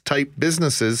 service-type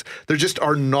businesses. There just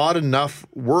are not enough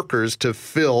workers to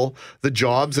fill the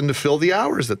jobs and to fill the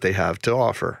hours that they have to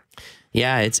offer.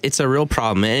 Yeah, it's a real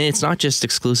problem, and it's not just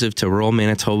exclusive to rural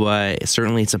Manitoba.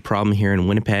 Certainly, it's a problem here in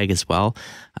Winnipeg as well,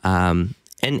 and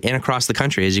across the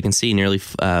country. As you can see, nearly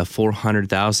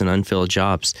 400,000 unfilled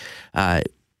jobs.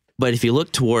 But if you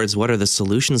look towards what are the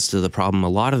solutions to the problem, a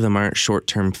lot of them aren't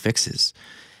short-term fixes.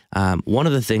 One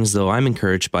of the things, though, I'm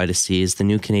encouraged by to see is the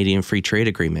new Canadian Free Trade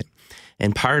Agreement.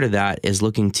 And part of that is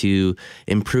looking to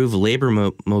improve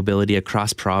labor mobility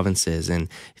across provinces. And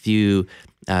if you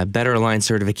better align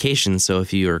certification, so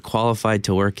if you are qualified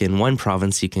to work in one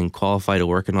province, you can qualify to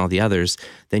work in all the others,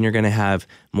 then you're going to have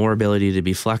more ability to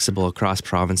be flexible across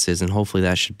provinces, and hopefully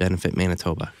that should benefit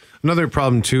Manitoba. Another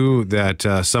problem, too, that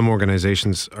some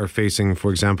organizations are facing,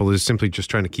 for example, is simply just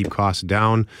trying to keep costs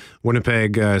down.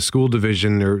 Winnipeg School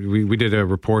Division, we did a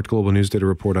report, Global News did a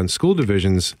report on school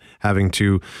divisions having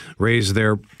to raise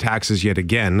their taxes yet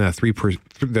again.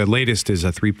 The latest is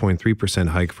a 3.3%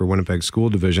 hike for Winnipeg School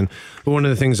Division. But one of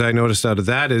the things I noticed out of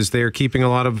that is they're keeping a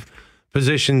lot of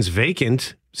positions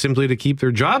vacant simply to keep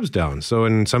their jobs down. So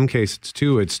in some cases,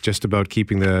 too, it's just about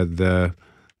keeping the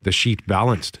sheet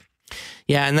balanced.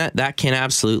 Yeah, and that can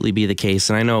absolutely be the case.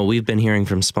 And I know we've been hearing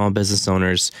from small business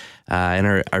owners,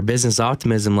 and our business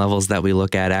optimism levels that we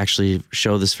look at actually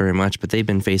show this very much, but they've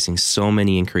been facing so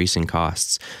many increasing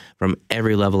costs from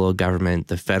every level of government.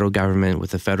 The federal government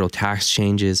with the federal tax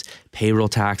changes, payroll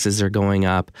taxes are going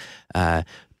up.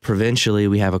 Provincially,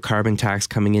 we have a carbon tax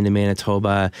coming into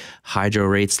Manitoba, hydro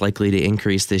rates likely to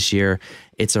increase this year.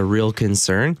 It's a real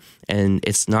concern, and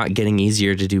it's not getting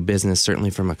easier to do business,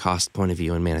 certainly from a cost point of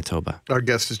view in Manitoba. Our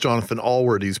guest is Jonathan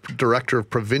Allward. He's Director of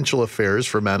Provincial Affairs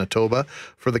for Manitoba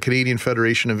for the Canadian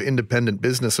Federation of Independent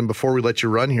Business. And before we let you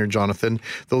run here, Jonathan,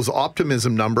 those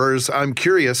optimism numbers, I'm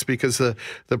curious because the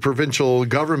provincial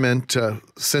government,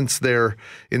 since their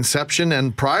inception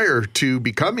and prior to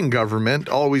becoming government,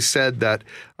 always said that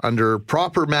under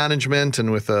proper management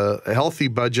and with a healthy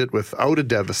budget without a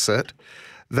deficit,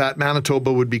 that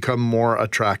Manitoba would become more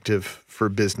attractive for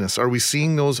business? Are we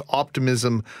seeing those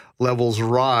optimism levels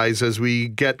rise as we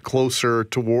get closer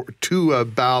to a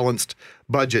balanced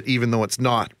budget, even though it's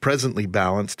not presently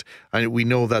balanced? We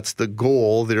know that's the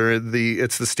goal.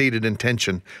 It's the stated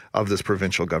intention of this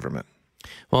provincial government.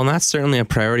 Well, and that's certainly a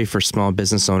priority for small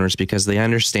business owners because they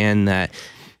understand that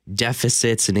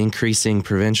deficits and increasing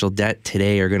provincial debt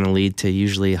today are going to lead to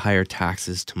usually higher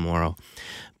taxes tomorrow.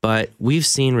 But we've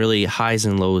seen really highs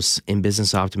and lows in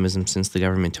business optimism since the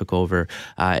government took over.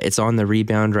 It's on the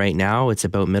rebound right now. It's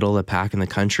about middle of the pack in the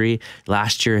country.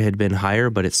 Last year had been higher,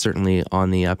 but it's certainly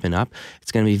on the up and up.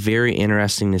 It's going to be very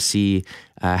interesting to see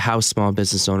how small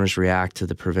business owners react to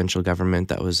the provincial government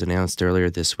that was announced earlier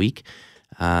this week.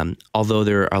 Although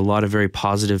there are a lot of very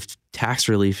positive tax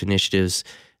relief initiatives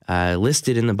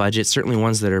listed in the budget, certainly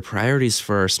ones that are priorities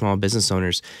for small business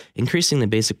owners, increasing the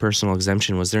basic personal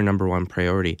exemption was their number one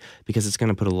priority because it's going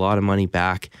to put a lot of money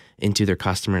back into their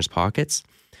customers' pockets.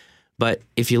 But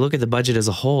if you look at the budget as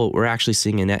a whole, we're actually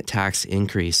seeing a net tax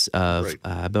increase of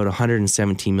about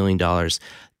 $117 million.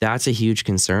 That's a huge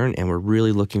concern, and we're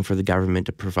really looking for the government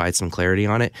to provide some clarity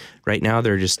on it. Right now,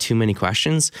 there are just too many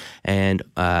questions, and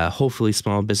hopefully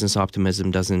small business optimism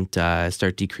doesn't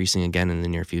start decreasing again in the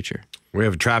near future. We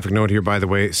have a traffic note here, by the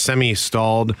way.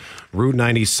 Semi-stalled Route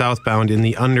 90 southbound in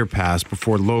the underpass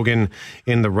before Logan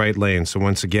in the right lane. So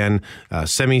once again,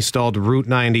 semi-stalled Route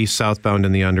 90 southbound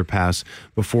in the underpass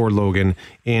before Logan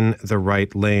in the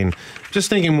right lane. Just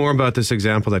thinking more about this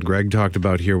example that Greg talked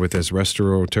about here with this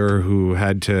restaurateur who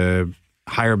had to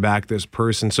hire back this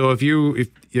person. So if you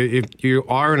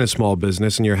are in a small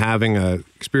business and you're having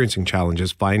experiencing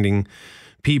challenges finding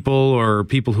people or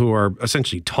people who are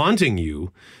essentially taunting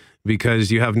you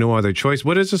because you have no other choice,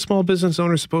 what is a small business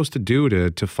owner supposed to do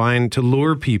to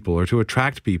lure people or to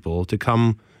attract people to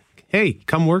come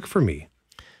work for me?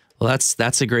 Well,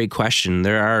 that's a great question.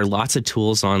 There are lots of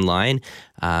tools online.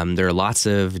 There are lots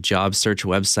of job search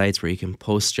websites where you can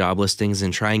post job listings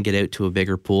and try and get out to a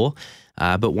bigger pool.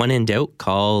 But when in doubt,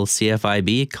 call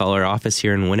CFIB, call our office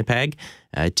here in Winnipeg,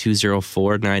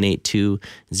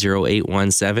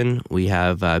 204-982-0817. We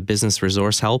have business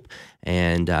resource help,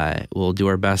 and we'll do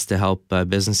our best to help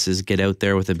businesses get out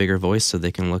there with a bigger voice so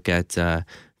they can look at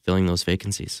filling those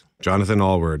vacancies. Jonathan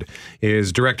Allward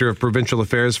is Director of Provincial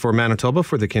Affairs for Manitoba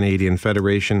for the Canadian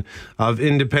Federation of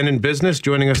Independent Business,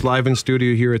 joining us live in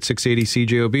studio here at 680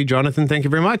 CJOB. Jonathan, thank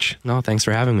you very much. No, thanks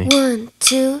for having me. 1,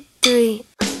 2, 3.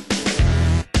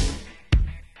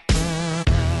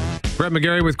 Brett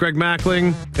McGarry with Greg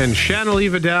Mackling and Shanley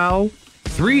Vidal.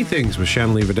 3 things with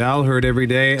Shanley Vidal, heard every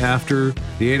day after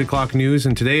the 8 o'clock news.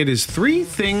 And today it is 3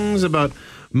 things about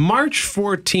March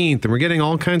 14th. And we're getting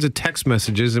all kinds of text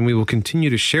messages, and we will continue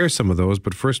to share some of those.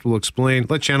 But first we'll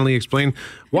let Shanley explain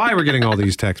why we're getting all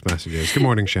these text messages. Good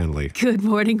morning, Shanley. Good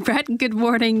morning, Brett. Good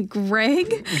morning,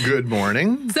 Greg. Good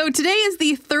morning. So today is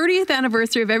the 30th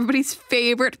anniversary of everybody's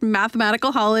favorite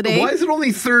mathematical holiday. Why is it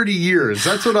only 30 years?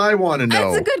 That's what I want to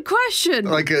know. That's a good question.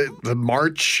 Like the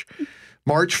March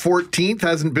 14th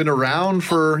hasn't been around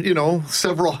for,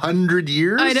 several hundred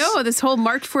years. I know. This whole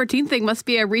March 14th thing must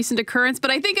be a recent occurrence,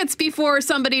 but I think it's before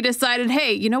somebody decided,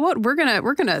 hey, you know what? We're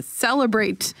gonna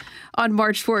celebrate on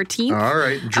March 14th. All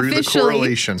right. Drew the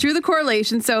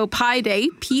correlation. So Pi Day,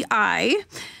 P-I.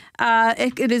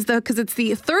 It is because it's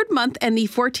the 3rd month and the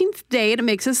 14th day, and it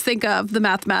makes us think of the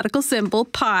mathematical symbol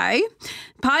pi.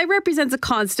 Pi represents a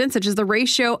constant, such as the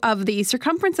ratio of the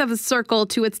circumference of a circle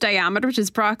to its diameter, which is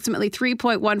approximately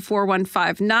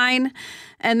 3.14159.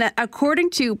 And that according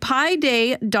to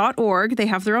piday.org, they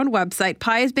have their own website,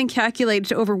 pi has been calculated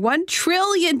to over 1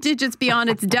 trillion digits beyond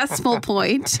its decimal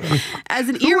point. As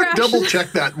an Who would double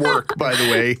check that work, by the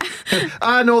way?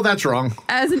 No, that's wrong.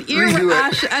 As an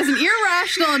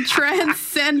irrational and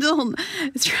transcendental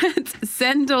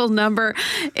number,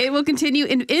 it will continue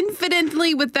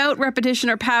infinitely without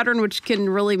repetition or pattern, which can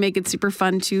really make it super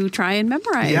fun to try and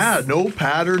memorize. Yeah, no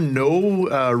pattern, no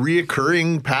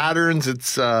reoccurring patterns.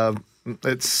 It's a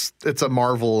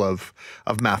marvel of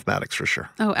mathematics for sure.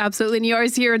 Oh, absolutely. And you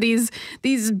always hear these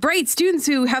bright students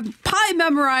who have pi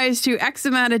memorized to X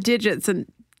amount of digits, and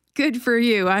good for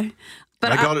you. I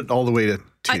got it all the way to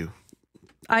 2.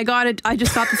 I got it. I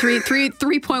just got the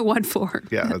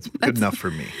 3.14. Yeah, that's good enough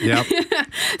for me. Yep.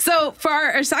 So for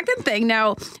our second thing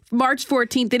now, March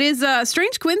 14th, it is a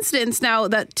strange coincidence now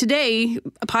that today,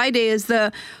 Pi Day, is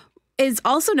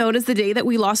also known as the day that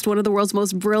we lost one of the world's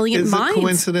most brilliant minds. Is it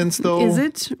coincidence, though? Is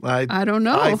it? I don't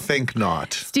know. I think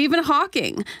not. Stephen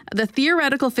Hawking, the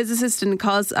theoretical physicist and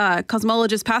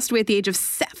cosmologist, passed away at the age of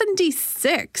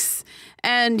 76.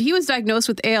 and he was diagnosed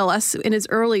with ALS in his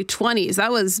early 20s.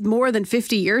 That was more than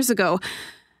 50 years ago.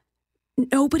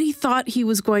 Nobody thought he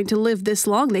was going to live this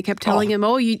long. They kept telling him,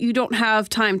 you don't have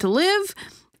time to live.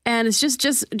 And it's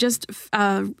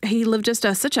he lived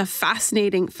such a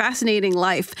fascinating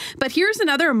life. But here's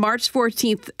another March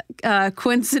 14th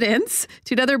coincidence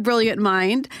to another brilliant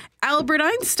mind. Albert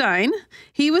Einstein,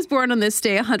 he was born on this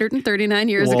day 139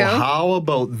 years ago. How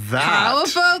about that? How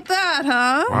about that,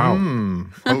 huh? Wow.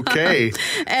 Okay.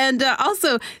 And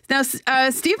also, now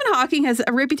Stephen Hawking has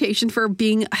a reputation for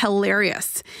being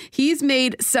hilarious. He's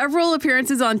made several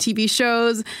appearances on TV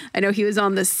shows. I know he was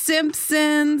on The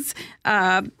Simpsons.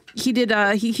 He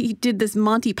did this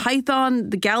Monty Python,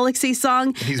 the Galaxy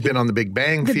song. He's been on The Big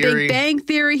Bang Theory. The Big Bang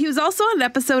Theory. He was also on an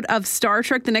episode of Star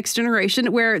Trek: The Next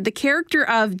Generation where the character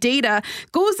of Data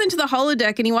goes into the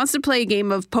holodeck and he wants to play a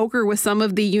game of poker with some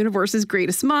of the universe's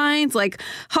greatest minds like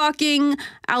Hawking,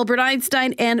 Albert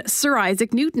Einstein, and Sir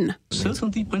Isaac Newton.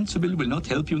 Certainty principle will not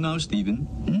help you now, Stephen.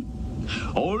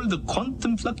 All the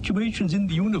quantum fluctuations in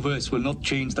the universe will not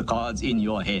change the cards in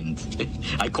your hand.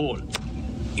 I call.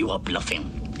 You are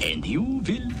bluffing. And you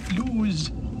will lose.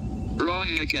 Wrong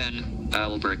again,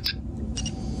 Albert.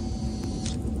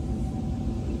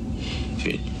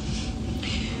 Phil.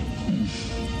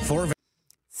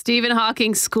 Stephen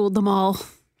Hawking schooled them all.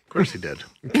 Of course he did.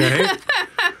 Okay.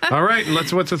 All right.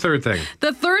 What's the third thing?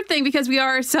 The third thing, because we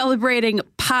are celebrating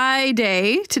Pi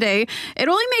Day today, it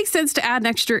only makes sense to add an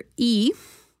extra E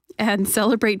and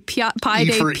celebrate Pi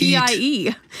Day,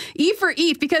 P-I-E. E for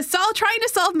eat, because trying to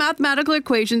solve mathematical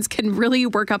equations can really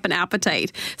work up an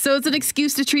appetite. So it's an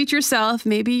excuse to treat yourself,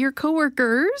 maybe your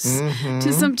coworkers,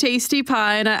 to some tasty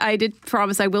pie. And I did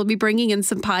promise I will be bringing in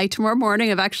some pie tomorrow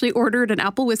morning. I've actually ordered an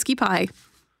apple whiskey pie.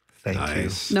 Thank you.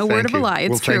 No word of a lie.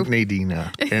 It's true. We'll thank Nadine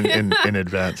in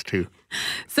advance, too.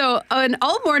 So, and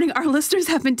all morning, our listeners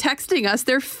have been texting us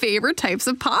their favorite types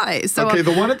of pies. So, okay,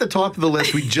 the one at the top of the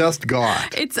list we just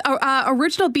got. It's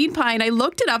original bean pie, and I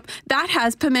looked it up. That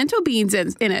has pimento beans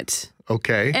in it.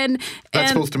 Okay. And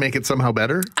that's supposed to make it somehow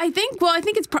better? I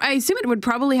assume it would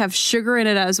probably have sugar in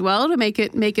it as well to make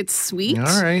it sweet.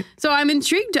 All right. So I'm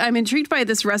intrigued by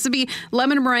this recipe.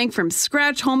 Lemon meringue from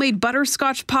scratch, homemade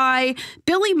butterscotch pie,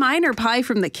 Billy Miner pie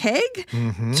from the keg,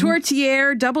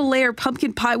 tortillere, double layer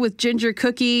pumpkin pie with ginger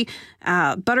cookie,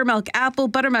 buttermilk apple,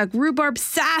 buttermilk rhubarb,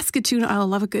 Saskatoon. I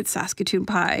love a good Saskatoon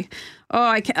pie.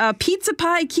 Pizza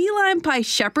pie, key lime pie,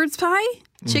 shepherd's pie,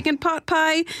 chicken pot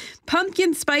pie,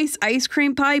 pumpkin spice ice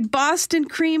cream pie, Boston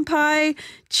cream pie,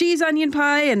 cheese onion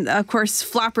pie, and of course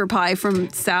flapper pie from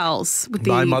Sal's with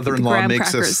My mother-in-law graham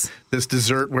makes crackers. this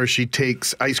dessert where she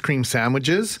takes ice cream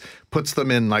sandwiches, puts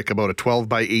them in like about a 12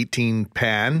 by 18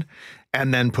 pan,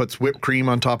 and then puts whipped cream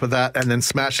on top of that, and then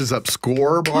smashes up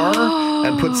Score bar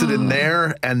and puts it in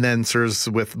there, and then serves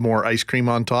with more ice cream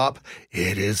on top.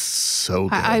 It is so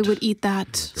good. I would eat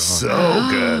that. So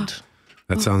good.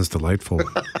 That sounds delightful.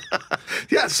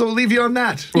 Yeah, so we'll leave you on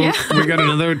that. Yeah. We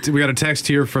got a text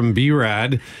here from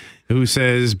B-Rad who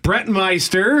says, Brett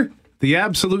Meister, the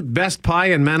absolute best pie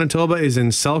in Manitoba is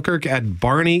in Selkirk at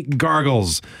Barney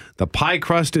Gargles. The pie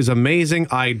crust is amazing.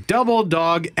 I double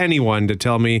dog anyone to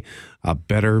tell me a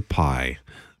better pie.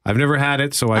 I've never had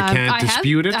it, so I can't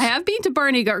dispute it. I have been to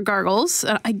Barney Gargles.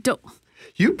 I don't.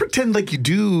 You pretend like you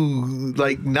do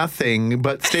like nothing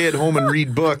but stay at home and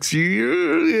read books.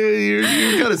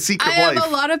 You've got a secret life. I have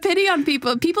a lot of pity on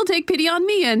people. People take pity on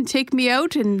me and take me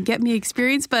out and get me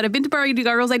experience. But I've been to Barney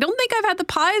Gargles. I don't think I've had the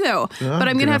pie, though. But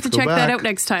I'm going to have to check that out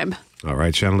next time. All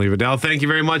right, Shannon Vidal, thank you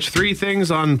very much. 3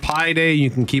 things on Pi Day. You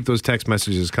can keep those text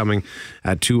messages coming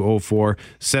at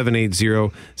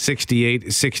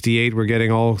 204-780-6868. We're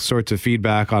getting all sorts of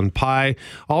feedback on pie.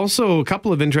 Also, a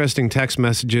couple of interesting text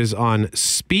messages on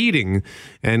speeding.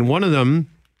 And one of them,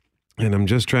 and I'm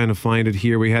just trying to find it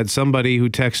here, we had somebody who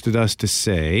texted us to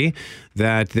say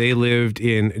that they lived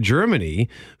in Germany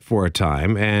for a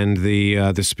time. And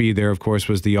the speed there, of course,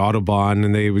 was the Autobahn.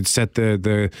 And they would set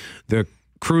the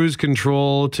cruise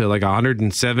control to like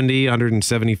 170,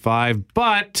 175,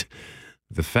 but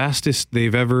the fastest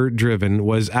they've ever driven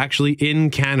was actually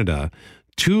in Canada,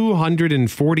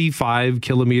 245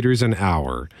 kilometers an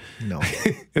hour. No.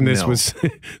 And this was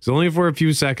only for a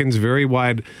few seconds, very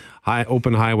wide,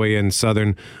 open highway in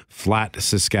southern flat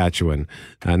Saskatchewan.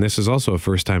 And this is also a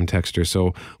first-time texter.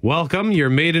 So welcome your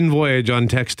maiden voyage on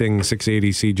texting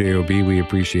 680 CJOB. We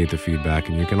appreciate the feedback.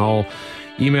 And you can all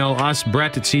email us,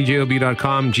 Brett at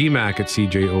CJOB.com, GMAC at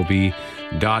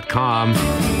CJOB.com.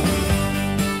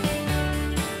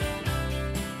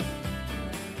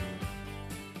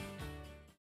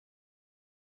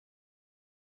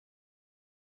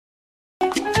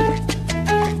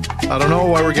 I don't know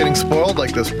why we're getting spoiled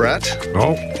like this, Brett.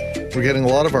 Oh. We're getting a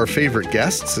lot of our favorite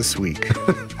guests this week.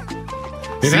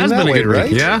 It has been a good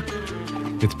week, yeah.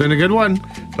 It's been a good one.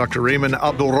 Dr. Raymond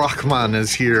Abdulrahman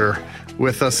is here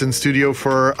with us in studio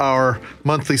for our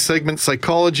monthly segment,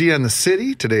 Psychology and the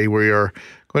City. Today we are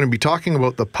going to be talking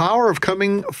about the power of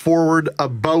coming forward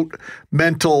about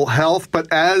mental health.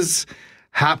 But as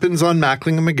happens on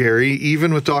Mackling and McGarry,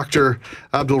 even with Dr.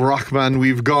 Abdulrahman,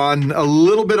 we've gone a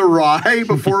little bit awry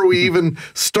before we even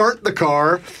start the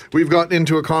car. We've gotten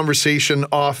into a conversation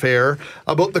off air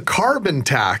about the carbon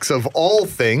tax of all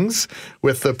things,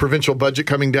 with the provincial budget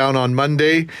coming down on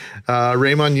Monday.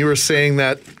 Raymond, you were saying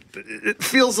that it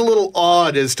feels a little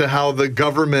odd as to how the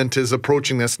government is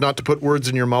approaching this, not to put words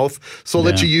in your mouth, so I'll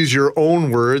let you use your own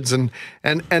words and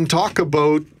talk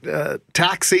about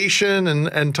taxation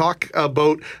and talk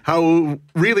about how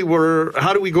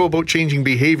do we go about changing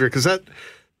behavior? Because that,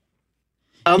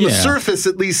 on the surface,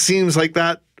 at least seems like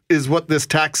that is what this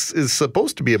tax is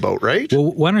supposed to be about, right?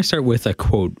 Well, why don't I start with a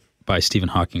quote by Stephen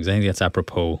Hawking? I think that's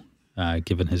apropos,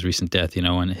 given his recent death, and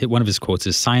one of his quotes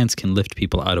is, "Science can lift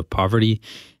people out of poverty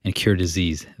and cure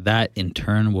disease. That, in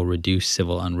turn, will reduce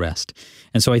civil unrest."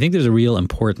 And so I think there's a real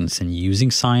importance in using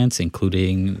science,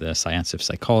 including the science of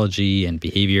psychology and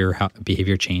behavior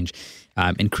change,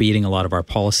 in creating a lot of our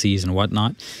policies and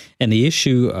whatnot. And the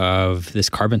issue of this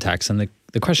carbon tax, and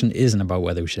the question isn't about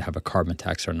whether we should have a carbon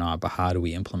tax or not, but how do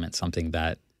we implement something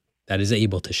that is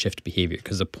able to shift behavior?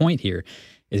 Because the point here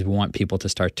is we want people to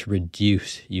start to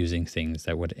reduce using things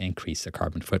that would increase the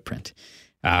carbon footprint.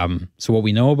 So what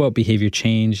we know about behavior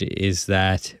change is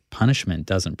that punishment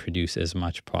doesn't produce as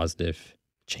much positive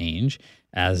change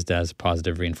as does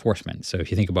positive reinforcement. So if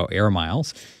you think about air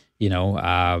miles,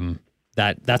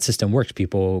 that system works.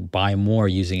 People buy more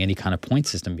using any kind of point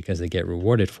system because they get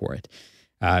rewarded for it.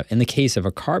 In the case of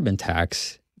a carbon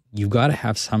tax, you've got to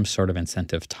have some sort of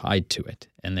incentive tied to it,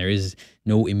 and there is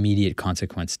no immediate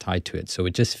consequence tied to it. So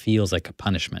it just feels like a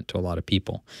punishment to a lot of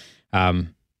people.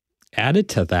 Added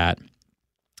to that,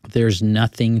 there's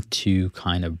nothing to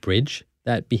kind of bridge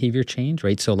that behavior change,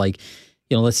 right? So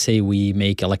let's say we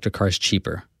make electric cars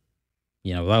cheaper.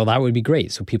 Well, that would be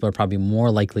great. So people are probably more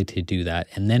likely to do that,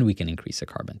 and then we can increase the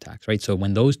carbon tax, right? So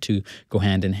when those two go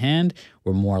hand in hand,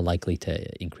 we're more likely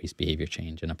to increase behavior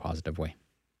change in a positive way.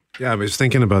 Yeah, I was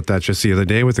thinking about that just the other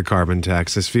day with the carbon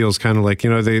tax. This feels kind of like,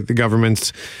 the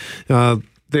government's,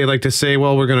 they like to say,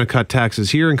 well, we're going to cut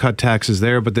taxes here and cut taxes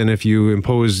there. But then if you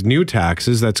impose new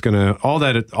taxes, that's going to, all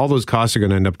those costs are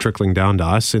going to end up trickling down to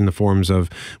us in the forms of,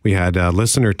 we had a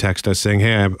listener text us saying,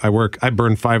 hey, I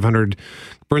burn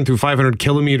through 500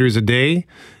 kilometers a day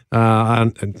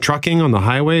on trucking on the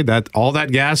highway. All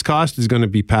that gas cost is going to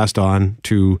be passed on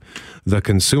to the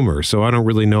consumer. So I don't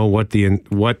really know what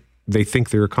they think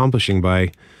they're accomplishing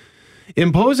by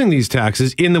imposing these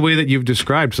taxes in the way that you've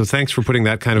described. So thanks for putting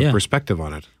that kind of perspective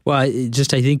on it. Well, I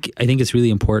think it's really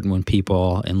important when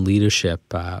people are in leadership,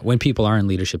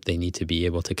 they need to be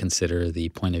able to consider the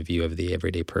point of view of the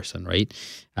everyday person, right?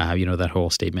 That whole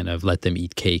statement of let them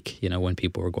eat cake, when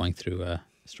people were going through a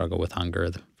struggle with hunger,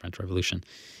 the French Revolution.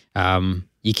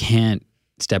 You can't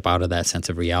step out of that sense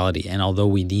of reality. And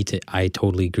although I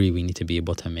totally agree, we need to be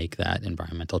able to make that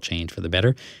environmental change for the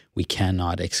better, we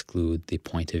cannot exclude the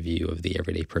point of view of the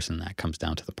everyday person. That comes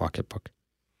down to the pocketbook.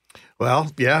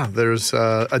 Well, yeah, there's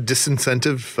a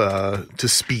disincentive to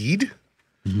speed,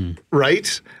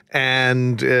 right?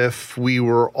 And if we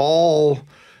were all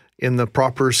in the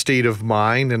proper state of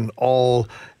mind and all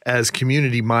as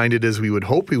community-minded as we would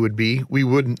hope we would be, we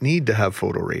wouldn't need to have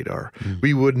photo radar.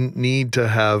 We wouldn't need to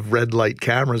have red light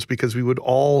cameras because we would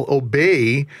all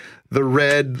obey the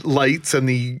red lights and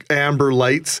the amber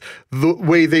lights the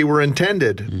way they were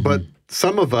intended. But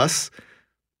some of us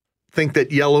think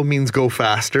that yellow means go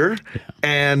faster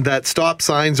and that stop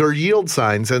signs are yield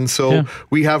signs. And so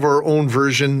we have our own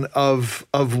version of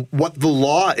what the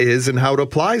law is and how it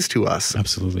applies to us.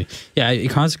 Absolutely. Yeah,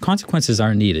 consequences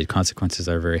are needed. Consequences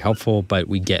are very helpful, but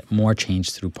we get more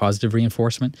change through positive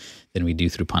reinforcement than we do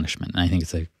through punishment. And I think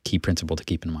it's a key principle to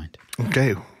keep in mind.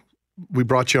 Okay. We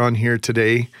brought you on here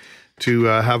today to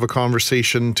have a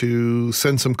conversation, to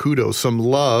send some kudos, some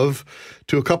love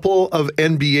to a couple of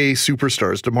NBA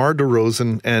superstars, DeMar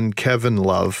DeRozan and Kevin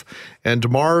Love. And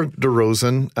DeMar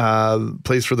DeRozan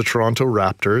plays for the Toronto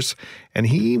Raptors, and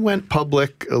he went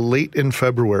public late in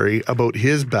February about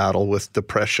his battle with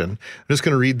depression. I'm just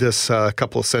going to read this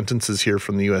couple of sentences here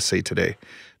from the USA Today.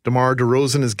 DeMar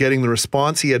DeRozan is getting the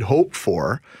response he had hoped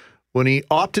for when he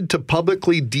opted to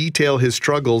publicly detail his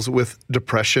struggles with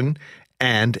depression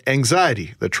and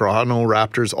anxiety. The Toronto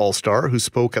Raptors All-Star, who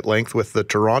spoke at length with the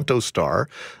Toronto Star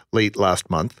late last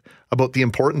month about the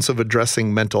importance of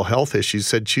addressing mental health issues,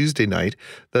 said Tuesday night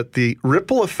that the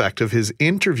ripple effect of his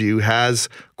interview has,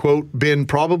 quote, been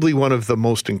probably one of the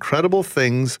most incredible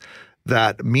things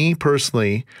that me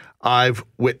personally I've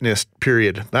witnessed,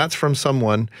 period. That's from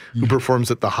someone who performs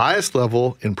at the highest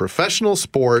level in professional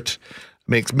sport,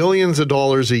 makes millions of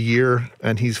dollars a year,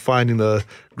 and he's finding the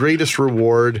greatest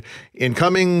reward in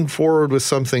coming forward with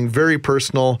something very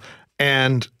personal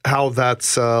and how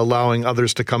that's allowing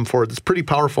others to come forward. It's a pretty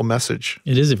powerful message.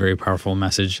 It is a very powerful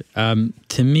message.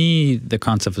 To me, the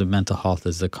concept of mental health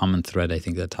is the common thread, I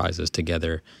think, that ties us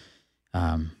together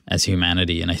as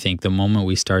humanity. And I think the moment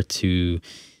we start to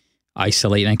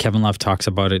isolate, and Kevin Love talks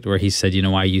about it, where he said,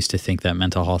 I used to think that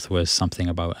mental health was something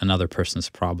about another person's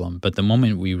problem. But the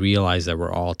moment we realize that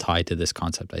we're all tied to this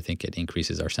concept, I think it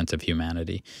increases our sense of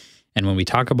humanity. And when we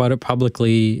talk about it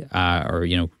publicly, or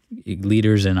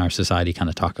leaders in our society kind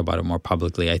of talk about it more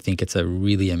publicly, I think it's a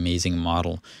really amazing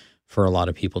model for a lot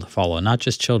of people to follow, not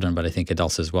just children, but I think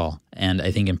adults as well. And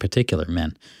I think in particular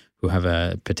men who have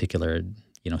a particular,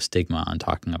 stigma on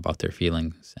talking about their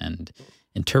feelings and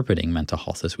interpreting mental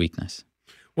health as weakness.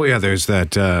 Well, yeah, there's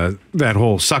that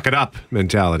whole suck it up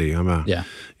mentality. I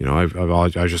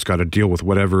just got to deal with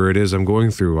whatever it is I'm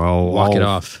going through. I'll walk it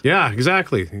off. Yeah,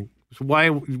 exactly. So why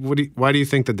do you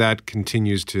think that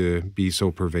continues to be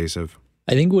so pervasive?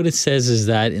 I think what it says is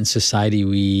that in society,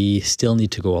 we still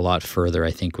need to go a lot further.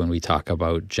 I think when we talk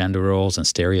about gender roles and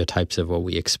stereotypes of what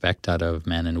we expect out of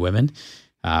men and women,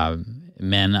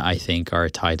 men, I think, are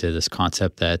tied to this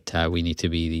concept that we need to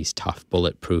be these tough,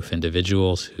 bulletproof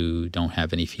individuals who don't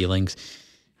have any feelings.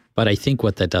 But I think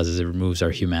what that does is it removes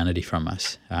our humanity from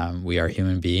us. We are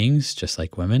human beings, just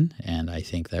like women, and I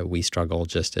think that we struggle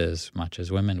just as much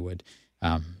as women would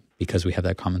because we have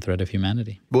that common thread of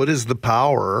humanity. What is the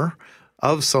power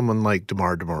of someone like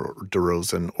DeMar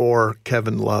DeRozan or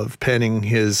Kevin Love penning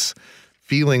his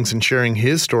feelings and sharing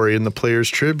his story in the Players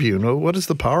Tribune? What is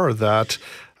the power of that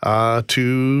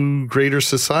to greater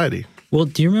society? Well,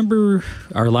 do you remember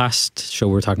our last show?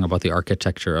 We were talking about the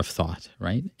architecture of thought,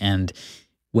 right? And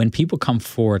when people come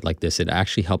forward like this, it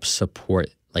actually helps support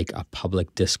like a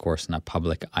public discourse and a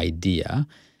public idea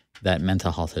that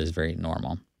mental health is very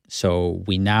normal. So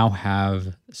we now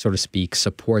have, so to speak,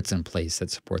 supports in place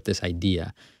that support this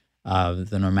idea of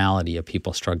the normality of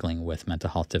people struggling with mental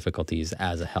health difficulties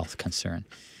as a health concern.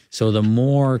 So the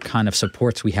more kind of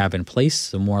supports we have in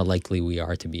place, the more likely we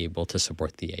are to be able to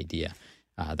support the idea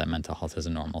that mental health is a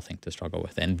normal thing to struggle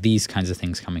with. And these kinds of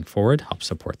things coming forward help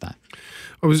support that.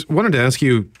 Wanted to ask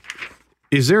you,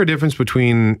 is there a difference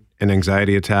between an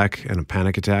anxiety attack and a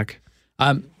panic attack?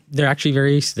 They're actually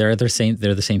they're the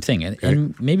same thing.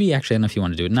 And maybe actually, I don't know if you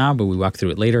want to do it now, but we walk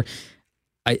through it later.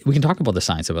 We can talk about the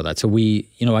science about that. So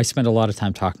I spend a lot of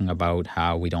time talking about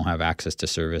how we don't have access to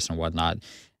service and whatnot.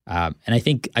 And I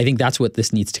think that's what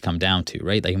this needs to come down to,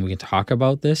 right? Like we can talk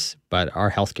about this, but our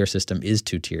healthcare system is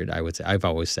two-tiered, I would say. I've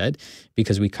always said,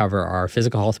 because we cover our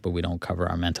physical health, but we don't cover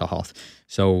our mental health.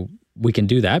 So we can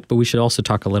do that, but we should also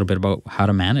talk a little bit about how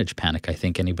to manage panic. I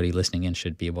think anybody listening in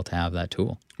should be able to have that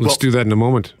tool. Let's do that in a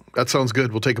moment. That sounds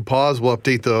good. We'll take a pause. We'll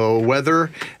update the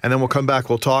weather, and then we'll come back.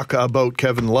 We'll talk about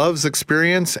Kevin Love's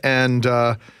experience. And,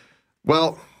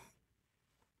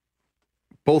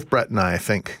 both Brett and I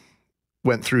think,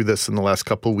 went through this in the last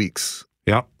couple of weeks.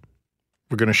 Yep.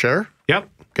 We're going to share? Yep.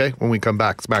 Okay. When we come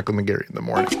back, it's Mackle McGarry in the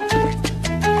morning.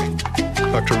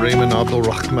 Dr. Raymond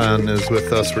Abdul-Rahman is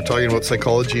with us. We're talking about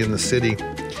psychology in the city.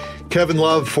 Kevin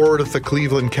Love, forward with the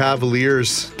Cleveland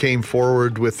Cavaliers, came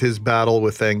forward with his battle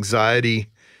with anxiety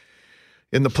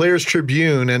in the Players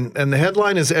Tribune. And the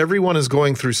headline is, "Everyone is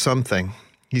going through something."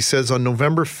 He says, on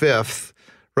November 5th,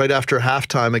 right after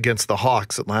halftime against the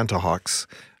Hawks, Atlanta Hawks,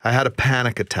 I had a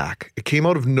panic attack. It came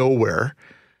out of nowhere.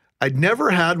 I'd never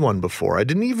had one before. I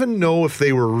didn't even know if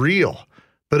they were real,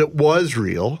 but it was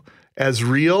real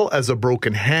as a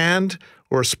broken hand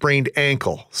or a sprained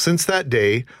ankle. Since that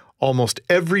day, almost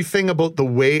everything about the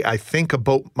way I think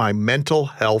about my mental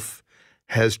health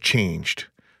has changed.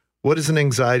 What is an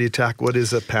anxiety attack? What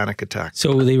is a panic attack?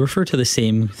 So they refer to the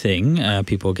same thing.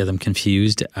 People get them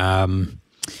confused.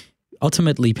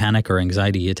 Ultimately, panic or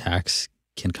anxiety attacks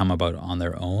can come about on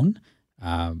their own,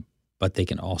 but they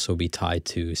can also be tied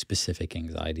to specific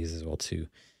anxieties as well too.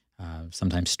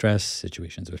 Sometimes stress,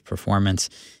 situations with performance.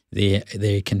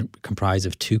 They can comprise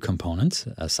of two components: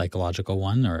 a psychological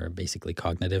one, or basically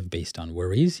cognitive, based on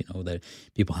worries. That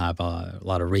people have a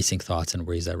lot of racing thoughts and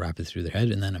worries that rapid through their head,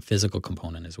 and then a physical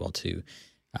component as well too.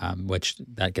 which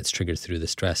that gets triggered through the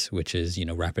stress, which is,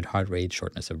 rapid heart rate,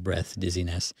 shortness of breath,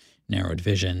 dizziness, narrowed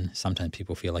vision. Sometimes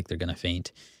people feel like they're going to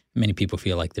faint. Many people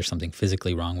feel like there's something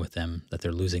physically wrong with them, that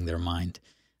they're losing their mind.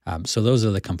 So those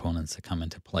are the components that come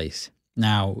into place.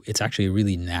 Now, it's actually a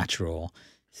really natural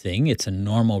thing. It's a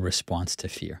normal response to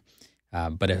fear.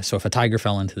 So if a tiger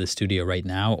fell into the studio right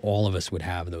now, all of us would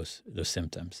have those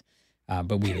symptoms.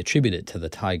 But we attribute it to the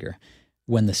tiger.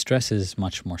 When the stress is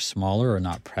much more smaller or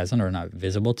not present or not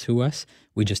visible to us,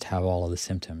 we just have all of the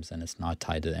symptoms, and it's not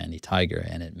tied to any tiger,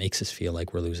 and it makes us feel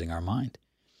like we're losing our mind.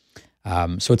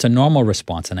 So it's a normal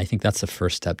response, and I think that's the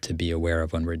first step to be aware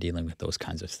of when we're dealing with those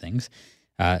kinds of things.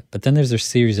 But then there's a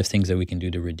series of things that we can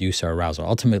do to reduce our arousal.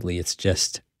 Ultimately, it's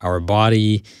just our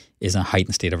body is in a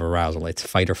heightened state of arousal. It's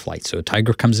fight or flight. So a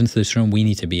tiger comes into this room, we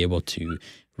need to be able to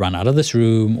run out of this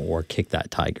room or kick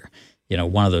that tiger.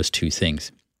 One of those two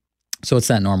things. So it's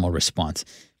that normal response.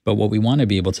 But what we want to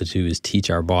be able to do is teach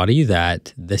our body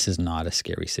that this is not a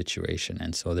scary situation.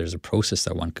 And so there's a process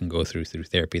that one can go through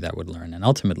therapy that would learn. And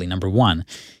ultimately, number one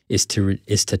is to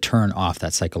turn off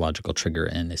that psychological trigger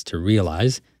and is to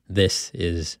realize this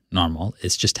is normal.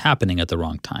 It's just happening at the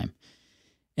wrong time.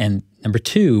 And number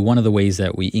two, one of the ways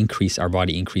that our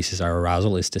body increases our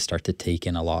arousal is to start to take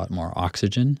in a lot more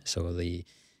oxygen. So the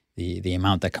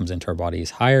amount that comes into our body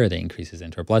is higher, that increases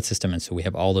into our blood system, and so we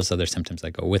have all those other symptoms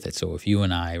that go with it. So if you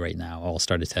and I right now all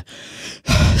started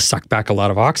to suck back a lot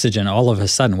of oxygen, all of a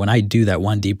sudden when I do that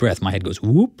one deep breath, my head goes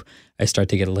whoop, I start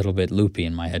to get a little bit loopy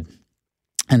in my head.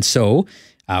 And so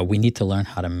we need to learn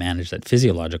how to manage that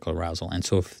physiological arousal. And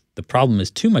so if the problem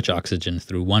is too much oxygen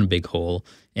through one big hole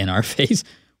in our face,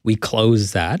 we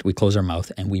close our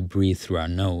mouth, and we breathe through our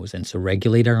nose. And so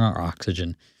regulating our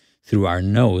oxygen through our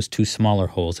nose, two smaller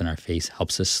holes in our face,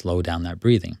 helps us slow down that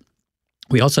breathing.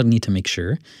 We also need to make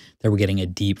sure that we're getting a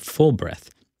deep, full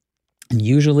breath. And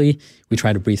usually we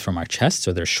try to breathe from our chest,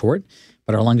 so they're short,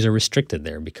 but our lungs are restricted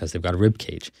there because they've got a rib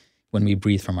cage. When we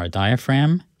breathe from our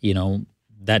diaphragm,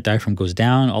 that diaphragm goes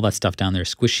down, all that stuff down there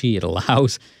is squishy. It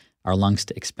allows our lungs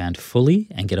to expand fully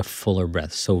and get a fuller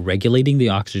breath. So regulating the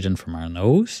oxygen from our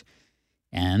nose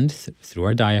and through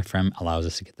our diaphragm allows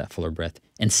us to get that fuller breath.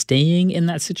 And staying in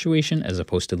that situation as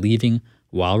opposed to leaving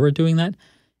while we're doing that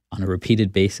on a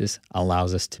repeated basis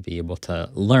allows us to be able to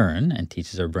learn and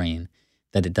teaches our brain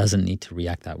that it doesn't need to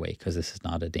react that way because this is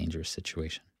not a dangerous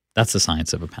situation. That's the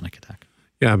science of a panic attack.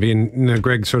 Yeah,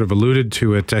 Greg sort of alluded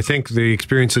to it. I think the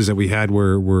experiences that we had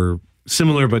were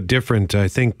similar but different. I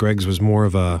think Greg's was more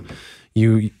of a...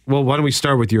 Well, why don't we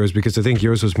start with yours, because I think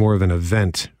yours was more of an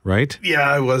event, right? Yeah,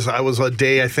 I was a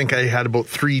day. I think I had about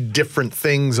 3 different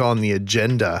things on the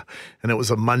agenda, and it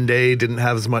was a Monday. Didn't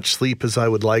have as much sleep as I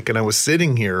would like, and I was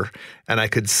sitting here, and I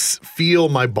could feel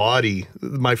my body,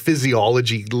 my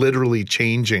physiology, literally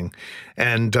changing.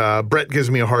 And Brett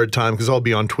gives me a hard time because I'll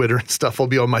be on Twitter and stuff. I'll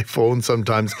be on my phone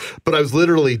sometimes, but I was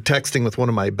literally texting with one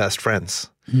of my best friends,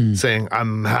 saying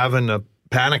I'm having a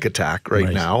panic attack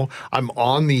right now. I'm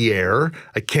on the air.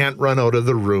 I can't run out of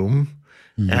the room.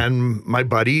 And my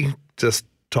buddy just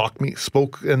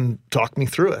spoke and talked me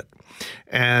through it.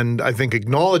 And I think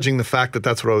acknowledging the fact that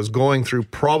that's what I was going through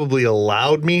probably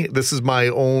allowed me, this is my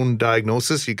own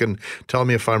diagnosis, you can tell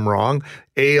me if I'm wrong,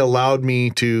 allowed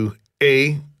me to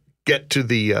get to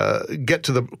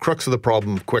the crux of the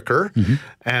problem quicker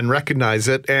and recognize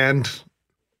it. And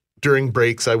during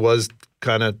breaks, I was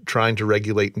kind of trying to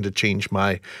regulate and to change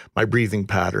my breathing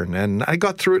pattern. And I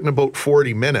got through it in about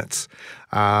 40 minutes.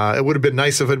 It would have been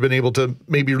nice if I'd been able to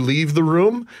maybe leave the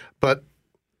room, but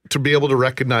to be able to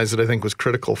recognize it, I think was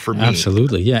critical for me.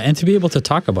 Absolutely, yeah. And to be able to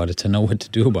talk about it, to know what to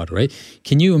do about it, right?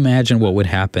 Can you imagine what would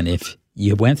happen if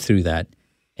you went through that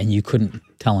and you couldn't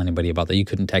tell anybody about that? You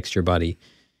couldn't text your buddy.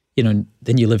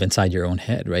 Then you live inside your own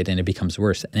head, right? And it becomes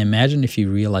worse. And imagine if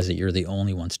you realize that you're the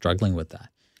only one struggling with that.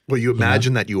 Well, you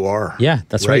imagine that you are. Yeah,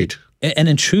 that's right. And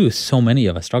in truth, so many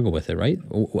of us struggle with it, right?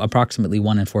 Approximately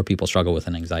 1 in 4 people struggle with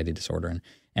an anxiety disorder,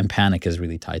 and panic is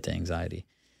really tied to anxiety.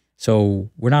 So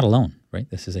we're not alone, right?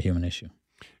 This is a human issue.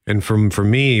 And for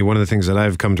me, one of the things that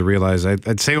I've come to realize,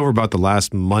 I'd say over about the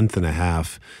last month and a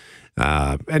half,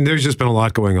 and there's just been a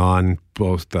lot going on,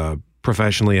 both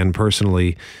professionally and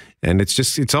personally, and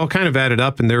it's all kind of added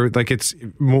up, and it's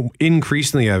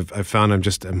increasingly I've found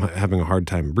I'm having a hard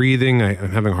time breathing. I'm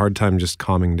having a hard time just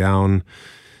calming down,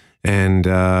 and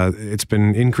it's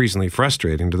been increasingly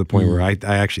frustrating to the point where I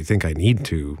actually think I need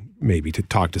to maybe to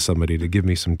talk to somebody to give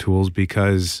me some tools,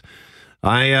 because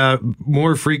I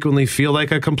more frequently feel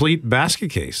like a complete basket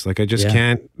case. Like I just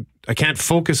can't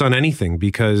focus on anything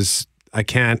because I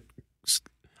can't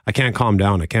I can't calm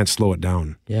down. I can't slow it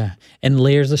down. Yeah. And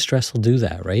layers of stress will do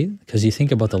that, right? Because you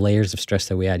think about the layers of stress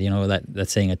that we had,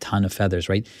 that's saying a ton of feathers,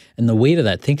 right? And the weight of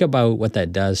that, think about what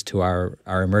that does to our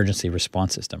emergency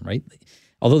response system, right?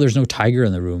 Although there's no tiger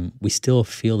in the room, we still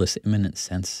feel this imminent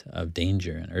sense of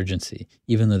danger and urgency,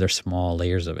 even though there's small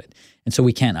layers of it. And so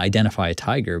we can't identify a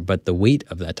tiger, but the weight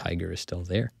of that tiger is still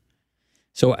there.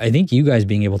 So I think you guys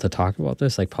being able to talk about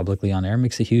this like publicly on air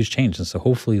makes a huge change. And so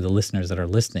hopefully the listeners that are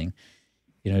listening,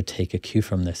 take a cue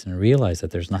from this and realize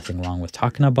that there's nothing wrong with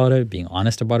talking about it, being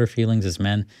honest about our feelings as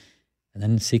men, and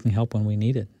then seeking help when we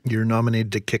need it. You're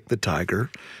nominated to kick the tiger.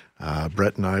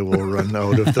 Brett and I will run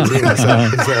out of the room. Is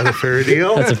that a fair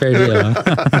deal? That's a fair deal.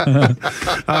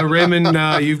 Huh?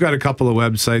 Raymond, you've got a couple of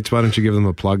websites. Why don't you give them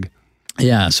a plug?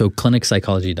 Yeah, so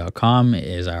clinicpsychology.com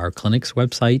is our clinic's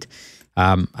website.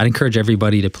 I'd encourage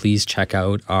everybody to please check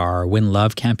out our Win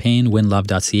Love campaign,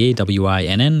 winlove.ca,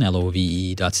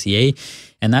 WINNLOVE.ca.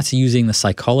 And that's using the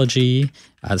psychology,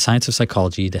 the science of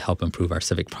psychology to help improve our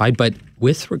civic pride. But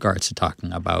with regards to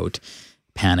talking about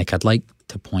panic, I'd like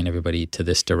to point everybody to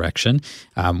this direction.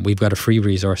 We've got a free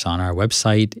resource on our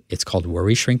website. It's called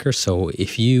Worry Shrinker. So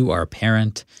if you are a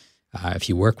parent, if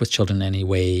you work with children in any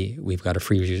way, we've got a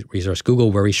free resource.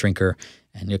 Google Worry Shrinker,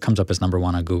 and it comes up as number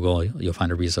 1 on Google. You'll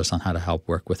find a resource on how to help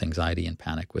work with anxiety and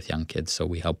panic with young kids. So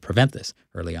we help prevent this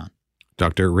early on.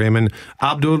 Dr. Raymond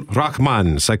Abdul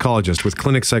Rahman, psychologist with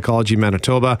Clinic Psychology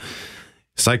Manitoba.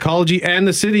 Psychology and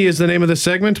the City is the name of the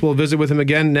segment. We'll visit with him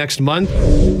again next month.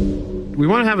 We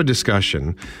want to have a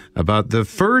discussion about the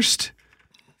first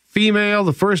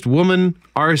woman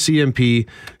RCMP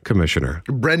commissioner.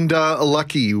 Brenda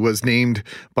Lucky was named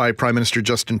by Prime Minister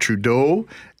Justin Trudeau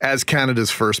as Canada's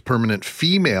first permanent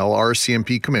female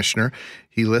RCMP commissioner.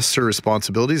 He lists her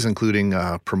responsibilities, including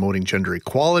promoting gender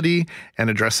equality and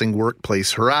addressing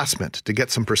workplace harassment. To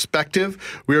get some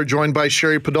perspective, we are joined by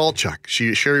Sherry Podolchuk.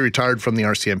 Sherry retired from the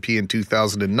RCMP in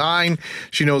 2009.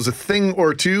 She knows a thing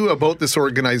or two about this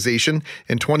organization.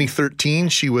 In 2013,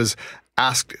 she was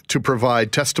asked to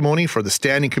provide testimony for the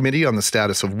Standing Committee on the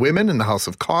Status of Women in the House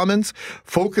of Commons,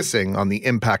 focusing on the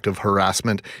impact of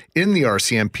harassment in the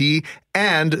RCMP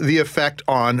and the effect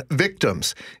on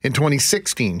victims. In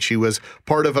 2016, she was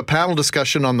part of a panel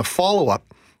discussion on the follow-up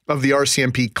of the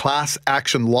RCMP class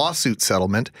action lawsuit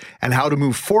settlement and how to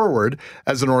move forward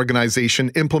as an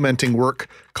organization implementing work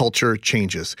culture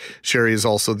changes. Sherry is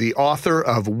also the author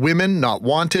of Women Not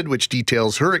Wanted, which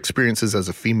details her experiences as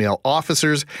a female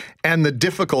officer and the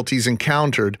difficulties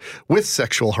encountered with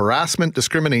sexual harassment,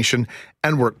 discrimination,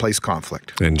 and workplace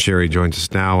conflict. And Sherry joins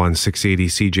us now on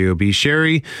 680 CJOB.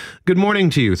 Sherry, good morning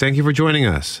to you. Thank you for joining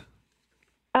us.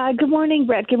 Good morning,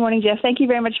 Brett. Good morning, Jeff. Thank you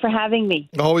very much for having me.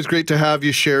 Always great to have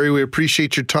you, Sherry. We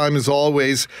appreciate your time as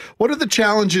always. What are the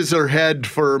challenges ahead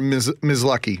for Ms.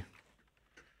 Lucky?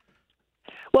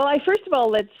 Well, first of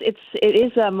all, it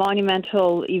is a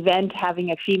monumental event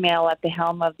having a female at the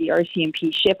helm of the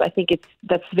RCMP ship. I think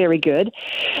that's very good.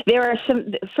 There are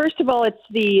some. First of all,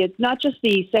 it's not just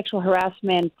the sexual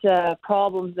harassment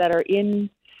problems that are in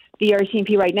the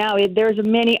RCMP right now. There's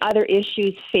many other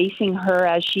issues facing her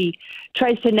as she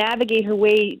tries to navigate her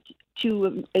way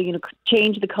to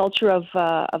change the culture of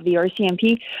the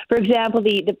RCMP. For example,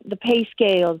 the pay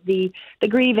scales, the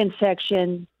grievance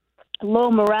section, low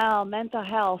morale, mental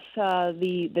health,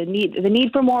 the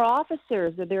need for more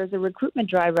officers. There's a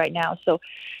recruitment drive right now, so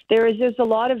there's a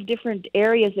lot of different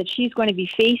areas that she's going to be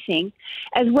facing,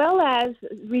 as well as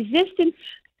resistance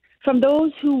from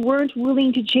those who weren't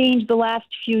willing to change the last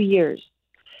few years.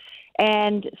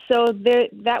 And so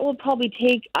that will probably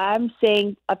take, I'm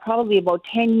saying, probably about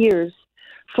 10 years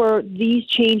for these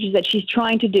changes that she's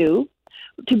trying to do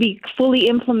to be fully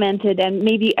implemented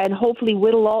and hopefully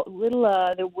whittle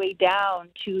their way down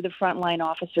to the frontline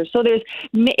officers. So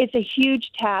it's a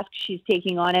huge task she's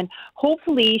taking on, and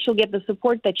hopefully she'll get the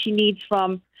support that she needs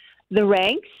from the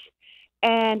ranks,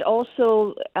 and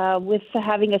also with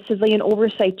having a civilian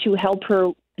oversight to help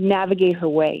her navigate her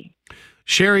way.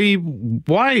 Sherry,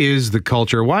 why has the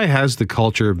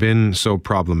culture been so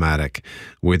problematic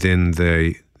within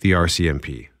the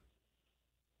RCMP?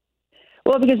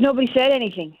 Well, because nobody said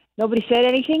anything. Nobody said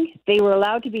anything. They were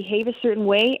allowed to behave a certain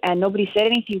way, and nobody said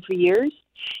anything for years.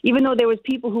 Even though there was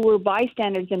people who were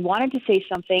bystanders and wanted to say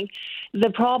something,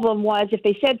 the problem was if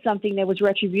they said something, there was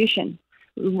retribution,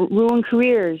 ruined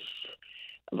careers,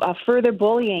 further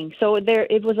bullying. So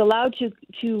it was allowed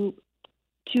to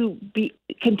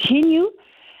continue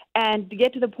and to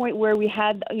get to the point where we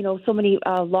had so many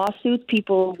lawsuits,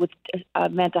 people with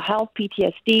mental health,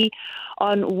 PTSD,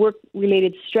 on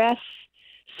work-related stress,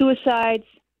 suicides.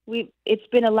 It's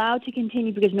been allowed to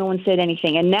continue because no one said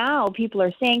anything. And now people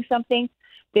are saying something.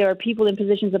 There are people in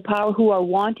positions of power who are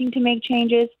wanting to make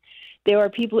changes. There are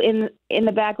people in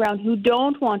the background who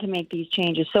don't want to make these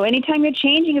changes. So anytime you're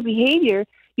changing a behavior,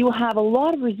 you will have a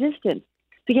lot of resistance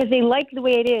because they like the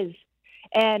way it is.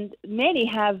 And many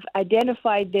have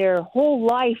identified their whole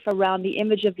life around the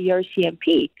image of the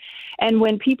RCMP. And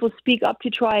when people speak up to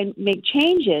try and make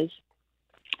changes,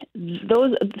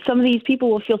 some of these people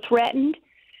will feel threatened,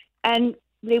 and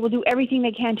they will do everything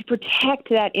they can to protect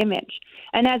that image.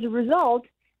 And as a result,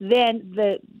 then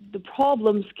the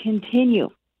problems continue.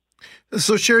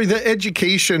 So, Sherry, the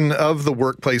education of the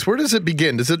workplace, where does it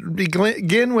begin? Does it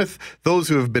begin with those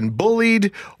who have been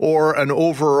bullied, or an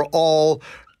overall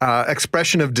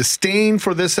expression of disdain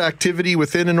for this activity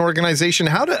within an organization?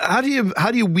 How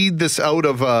do you weed this out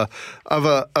of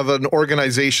an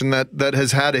organization that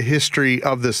has had a history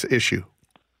of this issue?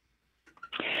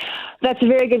 That's a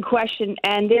very good question,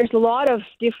 and there's a lot of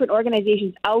different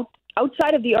organizations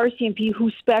outside of the RCMP who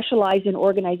specialize in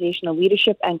organizational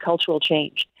leadership and cultural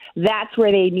change. That's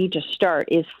where they need to start,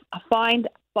 is find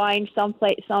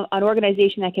an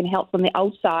organization that can help from the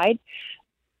outside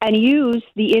and use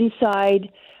the inside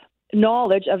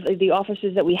knowledge of the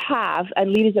officers that we have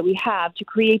and leaders that we have to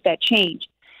create that change.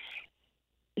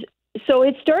 So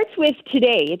it starts with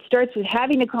today. It starts with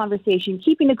having a conversation,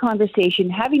 keeping the conversation,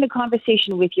 having a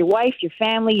conversation with your wife, your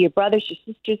family, your brothers, your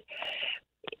sisters.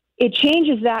 It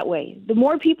changes that way. The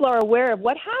more people are aware of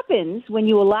what happens when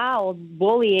you allow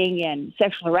bullying and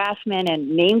sexual harassment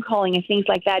and name-calling and things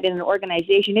like that in an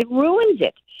organization, it ruins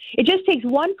it. It just takes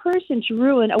one person to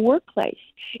ruin a workplace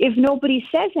if nobody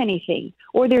says anything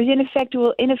or there's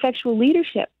ineffectual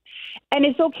leadership. And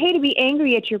it's okay to be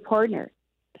angry at your partner.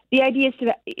 The idea is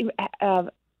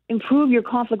to improve your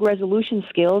conflict resolution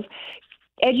skills.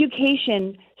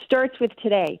 Education starts with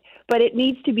today, but it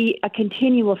needs to be a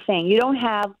continual thing. You don't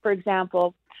have, for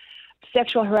example,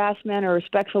 sexual harassment or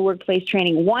respectful workplace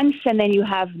training once and then you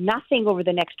have nothing over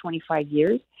the next 25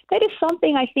 years. That is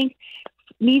something I think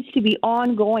needs to be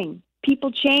ongoing.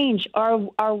 People change.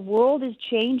 Our world is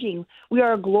changing. We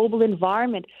are a global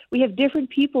environment. We have different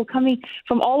people coming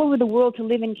from all over the world to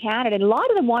live in Canada, and a lot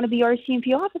of them want to be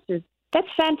RCMP officers. That's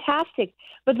fantastic.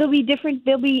 But they'll be different.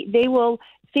 They will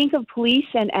think of police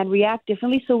and react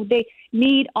differently. So they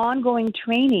need ongoing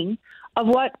training of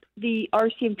what the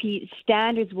RCMP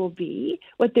standards will be,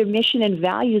 what their mission and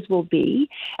values will be,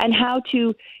 and how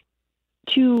to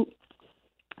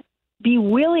be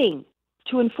willing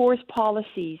to enforce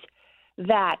policies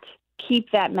that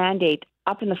keep that mandate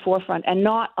up in the forefront and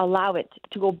not allow it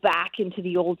to go back into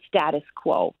the old status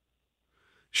quo.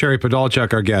 Sherry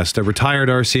Podolchuk, our guest, a retired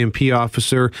RCMP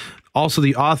officer, also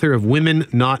the author of Women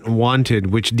Not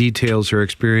Wanted, which details her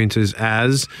experiences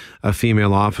as a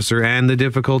female officer and the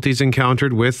difficulties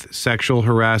encountered with sexual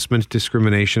harassment,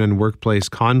 discrimination, and workplace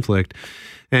conflict.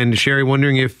 And Sherry,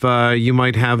 wondering if you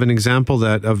might have an example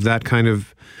of that kind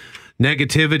of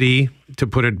negativity, to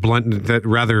put it blunt, that's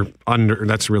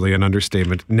really an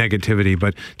understatement, negativity,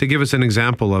 but to give us an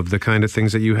example of the kind of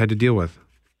things that you had to deal with.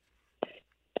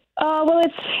 Well,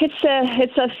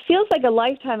 it feels like a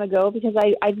lifetime ago because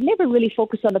I've never really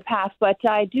focused on the past, but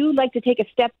I do like to take a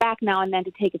step back now and then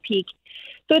to take a peek.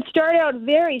 So it started out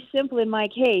very simple in my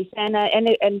case, and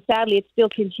sadly it's still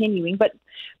continuing. But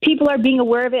people are being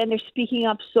aware of it and they're speaking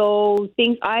up. So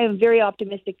I am very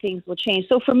optimistic things will change.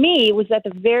 So for me, it was at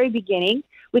the very beginning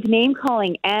with name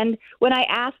calling, and when I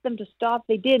asked them to stop,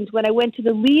 they didn't. When I went to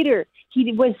the leader, he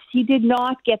did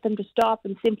not get them to stop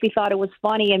and simply thought it was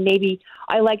funny and maybe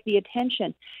I liked the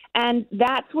attention. And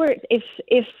that's where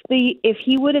if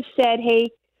he would have said, "Hey,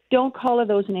 don't call her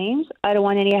those names. I don't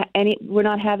want any. We're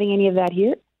not having any of that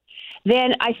here,"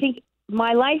 then I think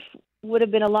my life would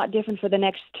have been a lot different for the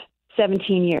next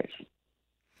 17 years.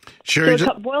 Sure.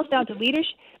 So it boils down to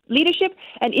leadership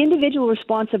and individual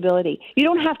responsibility. You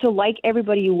don't have to like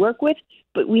everybody you work with,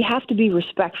 but we have to be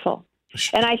respectful.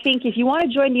 And I think if you want to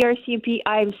join the RCMP,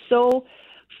 I'm so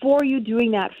for you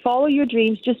doing that. Follow your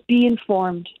dreams. Just be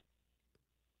informed.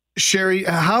 Sherry,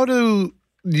 how do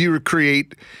you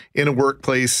create in a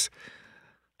workplace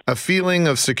a feeling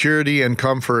of security and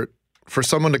comfort for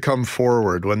someone to come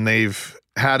forward when they've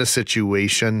had a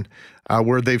situation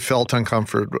where they felt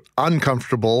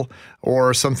uncomfortable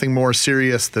or something more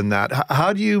serious than that?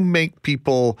 How do you make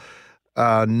people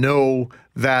know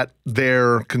that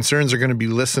their concerns are going to be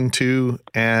listened to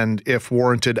and, if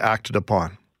warranted, acted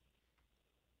upon?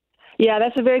 Yeah,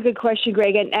 that's a very good question,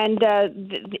 Greg. And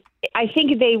I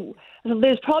think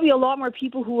there's probably a lot more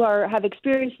people who have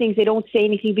experienced things. They don't say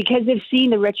anything because they've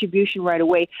seen the retribution right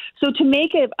away. So to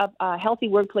make a healthy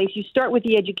workplace, you start with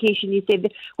the education. You say,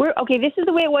 this is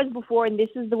the way it was before, and this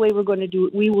is the way we're going to do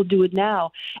it. We will do it now.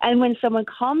 And when someone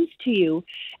comes to you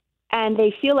and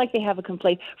they feel like they have a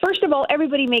complaint, first of all,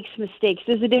 everybody makes mistakes.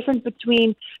 There's a difference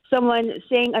between someone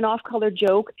saying an off-color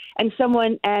joke and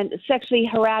someone sexually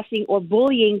harassing or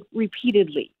bullying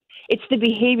repeatedly. It's the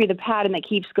behavior, the pattern that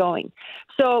keeps going.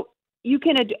 So you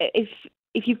can, if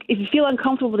you feel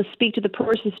uncomfortable to speak to the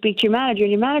person, speak to your manager,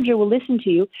 and your manager will listen to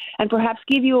you and perhaps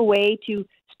give you a way to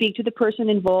speak to the person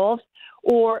involved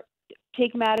or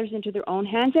take matters into their own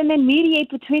hands and then mediate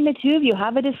between the two of you.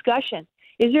 Have a discussion.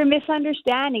 Is there a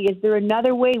misunderstanding? Is there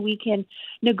another way we can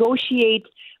negotiate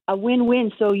a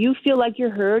win-win so you feel like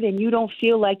you're heard and you don't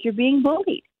feel like you're being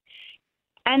bullied?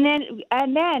 And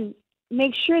then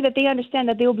make sure that they understand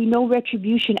that there will be no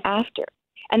retribution after.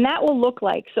 And that will look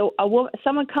like, so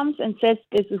someone comes and says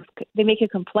they make a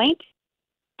complaint.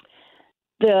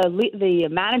 The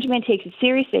management takes it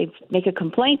serious. They make a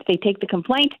complaint. They take the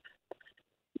complaint.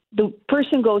 The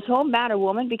person goes home, man or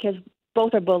woman, because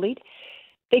both are bullied.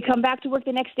 They come back to work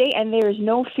the next day, and there is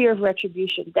no fear of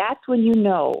retribution. That's when you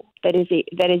know that is a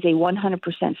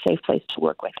 100% safe place to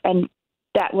work with, and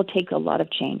that will take a lot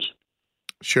of change.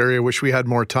 Sherry, I wish we had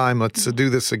more time. Let's do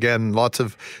this again. Lots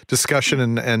of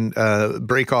discussion and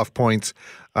break-off points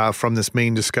from this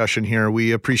main discussion here.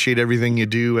 We appreciate everything you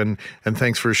do, and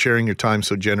thanks for sharing your time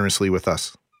so generously with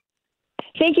us.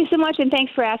 Thank you so much, and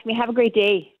thanks for asking me. Have a great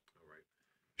day.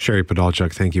 Sherry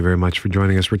Podolchuk, thank you very much for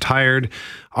joining us. Retired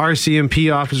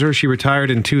RCMP officer. She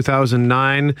retired in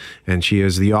 2009, and she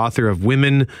is the author of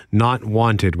Women Not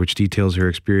Wanted, which details her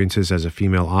experiences as a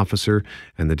female officer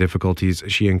and the difficulties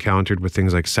she encountered with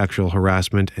things like sexual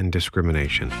harassment and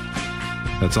discrimination.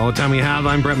 That's all the time we have.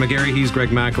 I'm Brett McGarry. He's Greg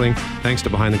Mackling. Thanks to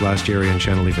Behind the Glass Jerry and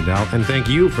Shannon Lee Vidal. And thank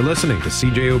you for listening to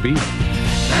CJOB.